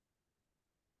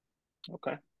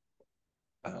 Okay.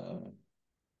 Uh,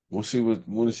 we'll see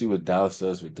what Dallas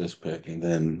does with this pick, and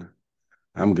then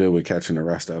I'm good with catching the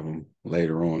rest of them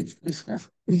later on.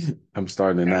 I'm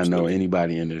starting to not know Absolutely.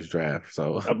 anybody in this draft,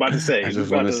 so I'm about to say I you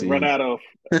just want about to to run see. out of.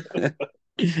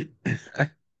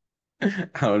 I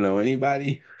don't know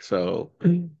anybody, so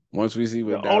once we see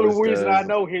The what only Dallas reason I does,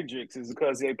 know Hendricks is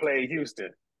because they played Houston,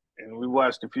 and we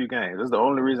watched a few games. That's the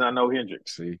only reason I know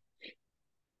Hendricks. see.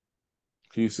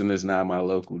 Houston is not my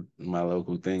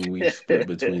local thing. We split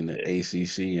between the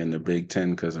ACC and the Big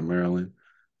Ten because of Maryland,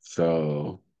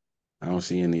 so I don't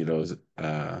see any of those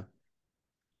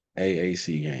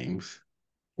AAC games.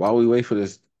 While we wait for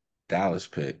this Dallas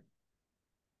pick,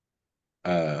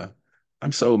 uh,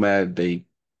 I'm so mad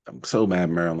I'm so mad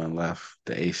Maryland left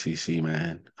the ACC,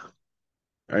 man.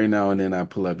 Every now and then I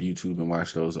pull up YouTube and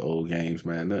watch those old games,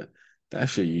 man. That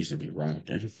shit used to be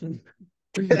rocking.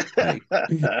 Like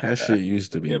that shit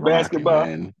used to be In rocking, basketball,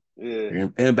 man. yeah.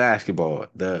 In basketball,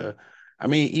 I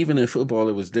mean, even in football,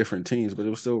 it was different teams, but it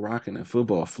was still rocking in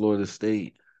football. Florida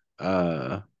State,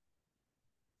 uh,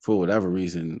 for whatever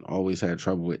reason, always had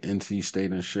trouble with NC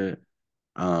State and shit.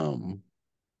 Um,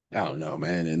 I don't know,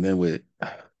 man. And then with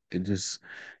it just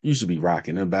used to be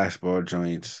rocking in basketball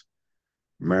joints.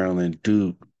 Maryland,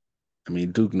 Duke. I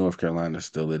mean, Duke, North Carolina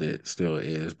still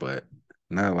is, but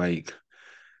not like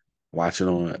watching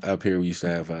on up here. We used to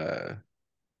have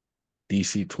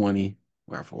DC 20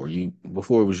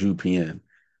 before it was UPN.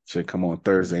 Should come on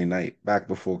Thursday night, back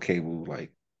before cable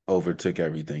like overtook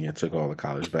everything and took all the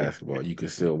college basketball. You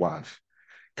could still watch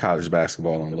college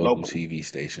basketball on The local local, TV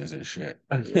stations and shit.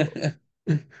 yeah.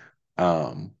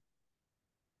 um,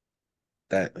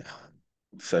 that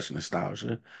such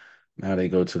nostalgia. Now they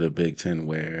go to the Big Ten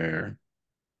where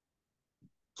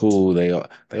cool they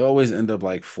always end up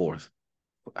like fourth.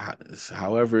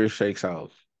 However it shakes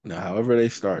out. Now, however they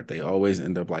start, they always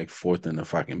end up like fourth in the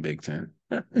fucking Big Ten,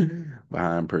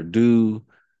 behind Purdue,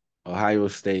 Ohio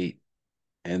State,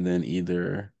 and then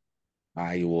either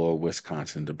Iowa or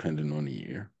Wisconsin, depending on the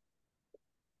year.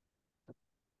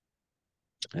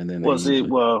 And then they Well, see, usually,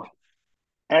 well,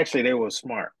 actually, they were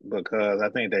smart because I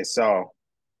think they saw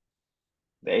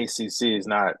the ACC is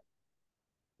not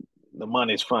the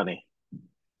money's funny,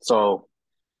 so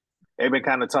they've been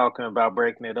kind of talking about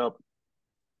breaking it up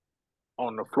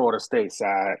on the Florida State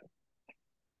side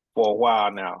for a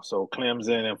while now. So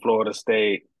Clemson and Florida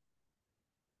State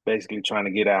basically trying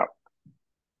to get out.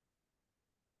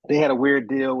 They had a weird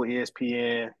deal with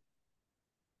ESPN,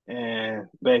 and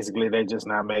basically they're just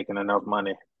not making enough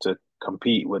money to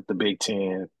compete with the Big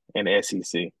Ten and the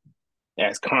SEC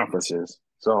as conferences.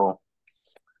 So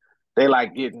they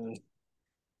like getting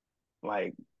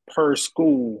like per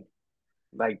school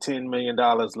like $10 million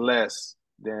less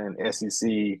than SEC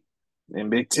and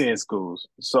Big Ten schools.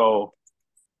 So,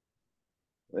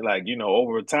 like,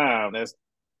 over time, that's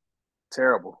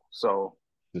terrible. So,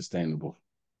 Sustainable.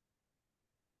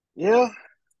 yeah.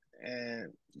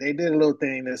 And they did a little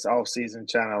thing this offseason,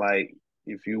 trying to like,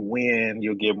 if you win,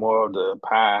 you'll get more of the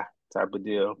pie type of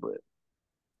deal. But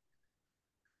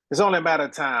it's only a matter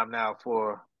of time now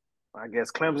for, I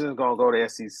guess, Clemson's going to go to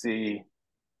SEC.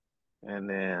 And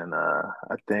then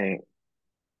I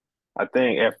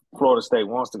think if Florida State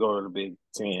wants to go to the Big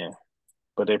Ten,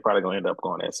 but they're probably going to end up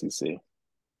going to SEC.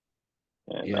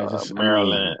 And Yeah, I Maryland,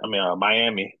 mean, I mean,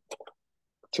 Miami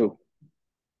too.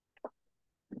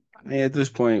 at this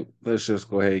point, let's just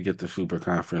go ahead and get the super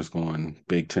conference going,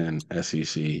 Big Ten,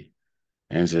 SEC,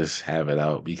 and just have it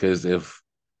out. Because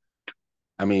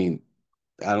I mean,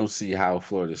 I don't see how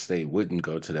Florida State wouldn't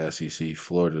go to the SEC.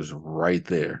 Florida's right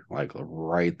there, like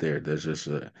right there. There's just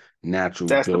a natural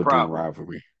That's the built-in problem.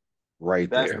 rivalry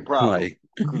right That's the there. problem. Like,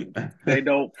 They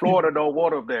don't. Florida don't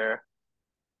want them there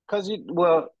because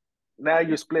now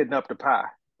you're splitting up the pie.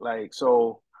 Like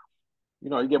so,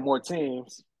 you get more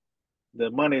teams.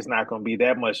 The money's not going to be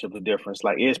that much of a difference.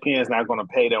 Like ESPN is not going to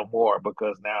pay them more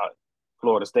because now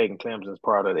Florida State and Clemson is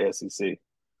part of the SEC.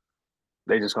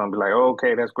 They just going to be like, oh,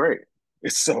 okay, that's great.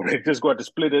 So they're just going to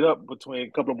split it up between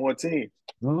a couple more teams.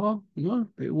 no, no,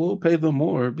 they will pay them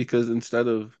more because instead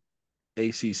of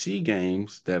ACC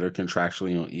games that are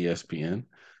contractually on ESPN,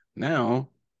 now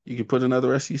you can put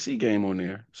another SEC game on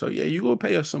there. So yeah, you will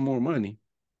pay us some more money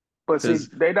But see, because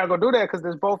they're not going to do that because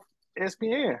there's both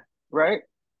ESPN, right?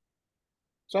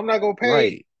 So I'm not going to pay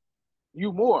right,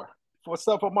 you more for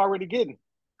stuff I'm already getting.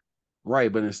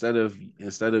 right. But instead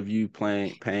of you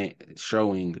paying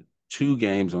showing two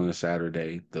games on a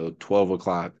Saturday, the 12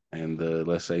 o'clock and the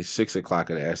let's say 6 o'clock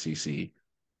of the SEC,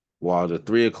 while the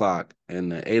 3 o'clock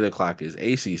and the 8 o'clock is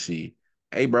ACC.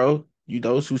 Hey, bro,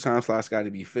 those two time slots got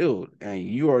to be filled, and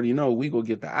you already know we go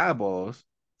get the eyeballs.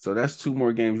 So that's two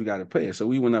more games you got to pay. So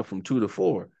we went up from two to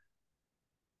four.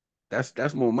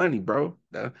 That's more money, bro.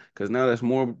 Because now that's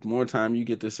more time you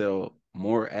get to sell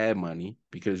more ad money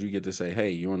because you get to say,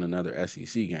 hey, you're on another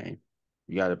SEC game.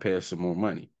 You got to pay us some more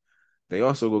money. They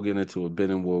also go get into a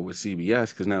bidding war with CBS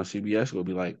because now CBS will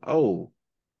be like, oh,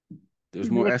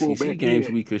 there's more CBS will SEC back games in.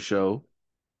 we could show.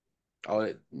 All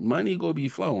that money go be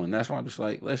flowing. That's why I'm just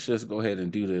like, let's just go ahead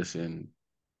and do this and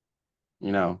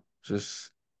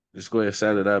just go ahead and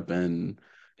set it up and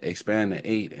expand to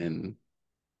eight and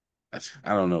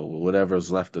I don't know,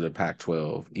 whatever's left of the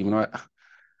Pac-12. Even though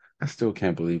I still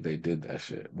can't believe they did that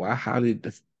shit. Why how did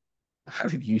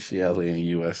UCLA and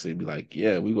USC be like,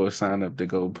 yeah, we go sign up to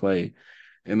go play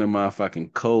in the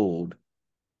motherfucking cold.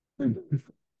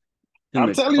 In I'm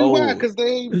the telling you why, cold. because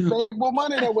they make more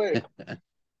money that way.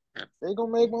 They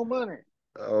gonna make more money.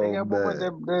 They Oh got more money. man.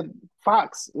 That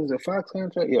Fox is it Fox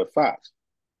contract? Yeah, Fox.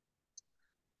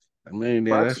 I mean, yeah,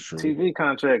 Fox that's true. TV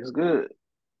contract is good.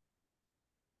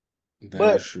 That is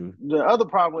But true. the other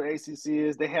problem with ACC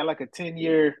is they had like a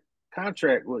 10-year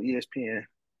contract with ESPN.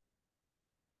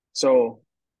 So,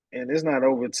 and it's not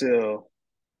over till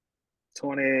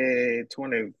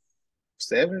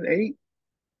 2027, 8.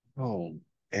 Oh,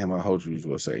 damn, I hope you was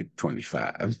gonna say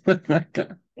 25.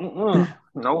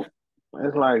 Nope.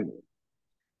 It's like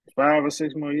 5 or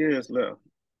 6 more years left.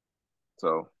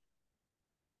 So,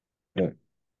 Yeah.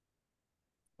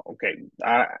 okay.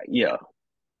 Yeah.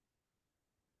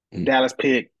 Mm. Dallas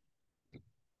pick.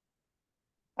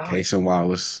 Oh, Casey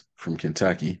Wallace from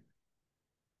Kentucky.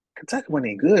 Kentucky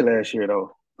wasn't good last year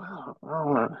though. I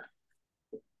don't know.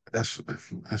 That's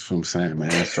that's what I'm saying,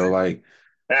 man. So like,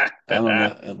 I don't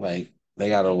know, like they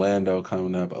got Orlando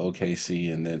coming up,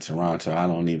 OKC, and then Toronto. I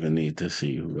don't even need to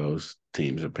see who those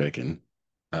teams are picking.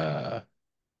 Uh,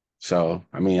 so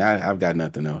I mean, I've got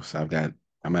nothing else.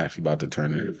 I'm actually about to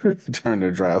turn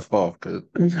the drive off because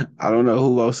I don't know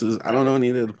who else is. I don't know any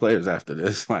of the players after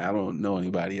this. Like I don't know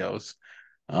anybody else.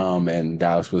 And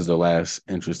Dallas was the last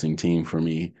interesting team for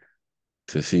me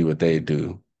to see what they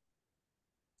do.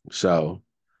 So,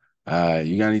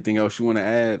 you got anything else you want to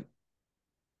add?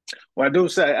 Well, I do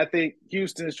say I think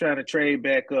Houston's trying to trade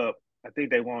back up. I think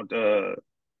they want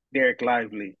Derek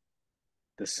Lively,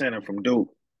 the center from Duke.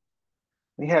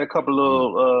 He had a couple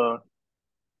Mm,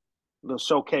 little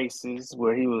showcases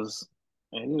where he was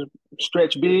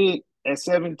stretch big at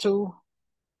 7'2".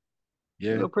 He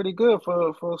yeah. looked pretty good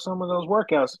for some of those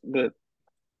workouts. But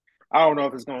I don't know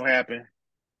if it's gonna happen.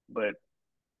 But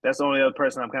that's the only other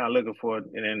person I'm kind of looking for.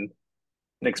 And then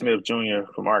Nick Smith Jr.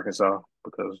 from Arkansas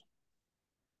because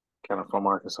kind of from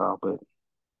Arkansas, but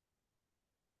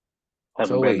haven't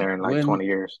So been wait, there in like when 20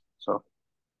 years. So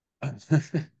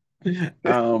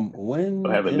I When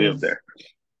haven't lived is there.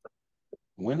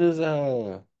 when is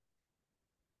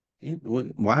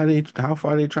why are they how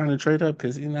far are they trying to trade up?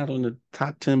 Because he's not on the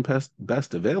top 10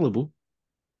 best available.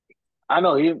 I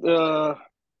know he. Yeah.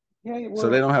 So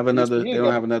they Well, don't have another they ESPN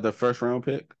don't got. have another first round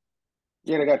pick.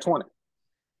 Yeah, they got 20.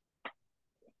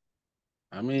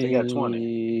 I They got 20.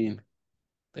 mean,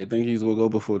 they think he's gonna go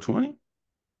before 20.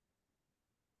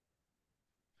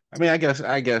 I mean,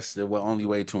 I guess the only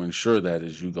way to ensure that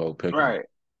is you go pick him. Right.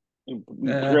 You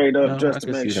Yeah, trade up no, I just to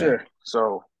can make see that. sure.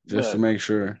 So Just yeah, to make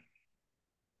sure.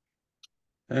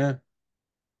 Yeah,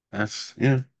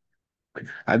 yeah.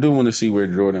 I do want to see where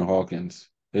Jordan Hawkins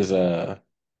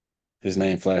his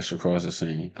name flashed across the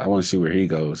scene. I want to see where he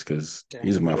goes because yeah,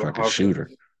 he's a Jordan motherfucking Hawkins.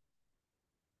 shooter.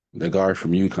 The guard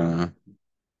from UConn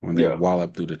when they Yeah,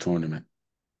 wallop through the tournament.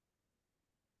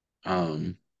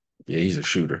 Um, yeah, he's a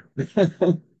shooter.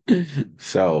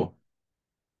 So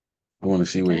I want to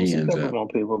see where can't he sneak ends up up. on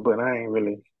people, but I ain't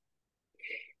really.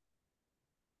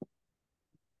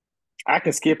 I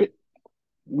can skip it.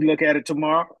 We look at it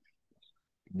tomorrow.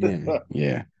 Yeah,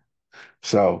 yeah.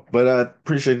 So, but I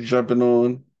appreciate you jumping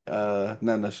on.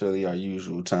 Not necessarily our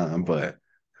usual time, but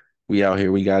we out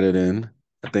here. We got it in.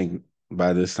 I think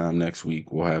by this time next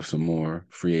week we'll have some more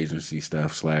free agency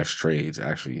stuff slash trades.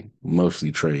 Actually,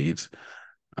 mostly trades.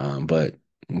 But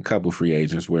a couple free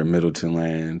agents where Middleton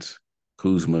lands,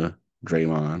 Kuzma,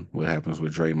 Draymond. What happens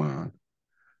with Draymond,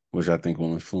 which I think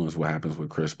will influence what happens with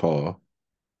Chris Paul.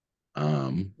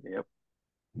 Um, Yep.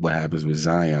 what happens with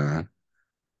Zion.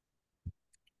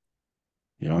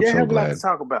 I'm Yeah, so have a lot to glad.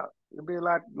 talk about. There'll be a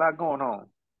lot going on.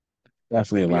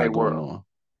 Definitely a NBA lot going world. on.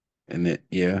 And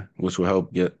which will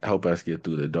help us get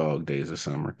through the dog days of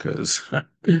summer because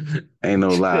ain't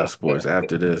no live sports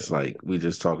after this. Like we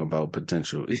just talking about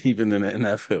potential, even in the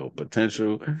NFL,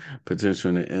 potential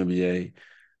in the NBA.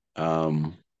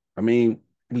 I mean,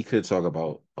 we could talk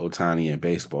about Otani and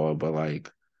baseball, but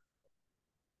like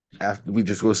after we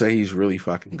just will say he's really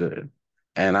fucking good.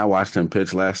 And I watched him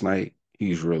pitch last night.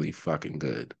 He's really fucking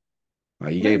good.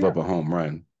 Like he Yeah, gave yeah. up a home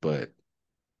run, but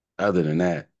other than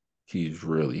that, he's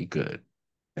really good.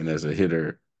 And as a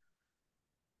hitter,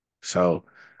 so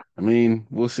I mean,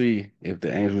 we'll see if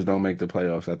the Angels don't make the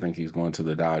playoffs. I think he's going to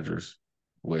the Dodgers,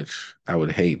 which I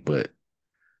would hate, but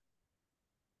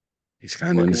he's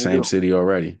kind of What in the can you same do? city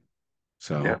already,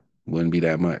 Yeah. so wouldn't be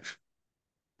that much.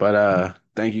 But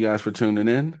thank you guys for tuning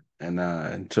in, and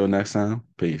until next time,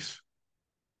 peace.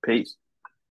 Peace.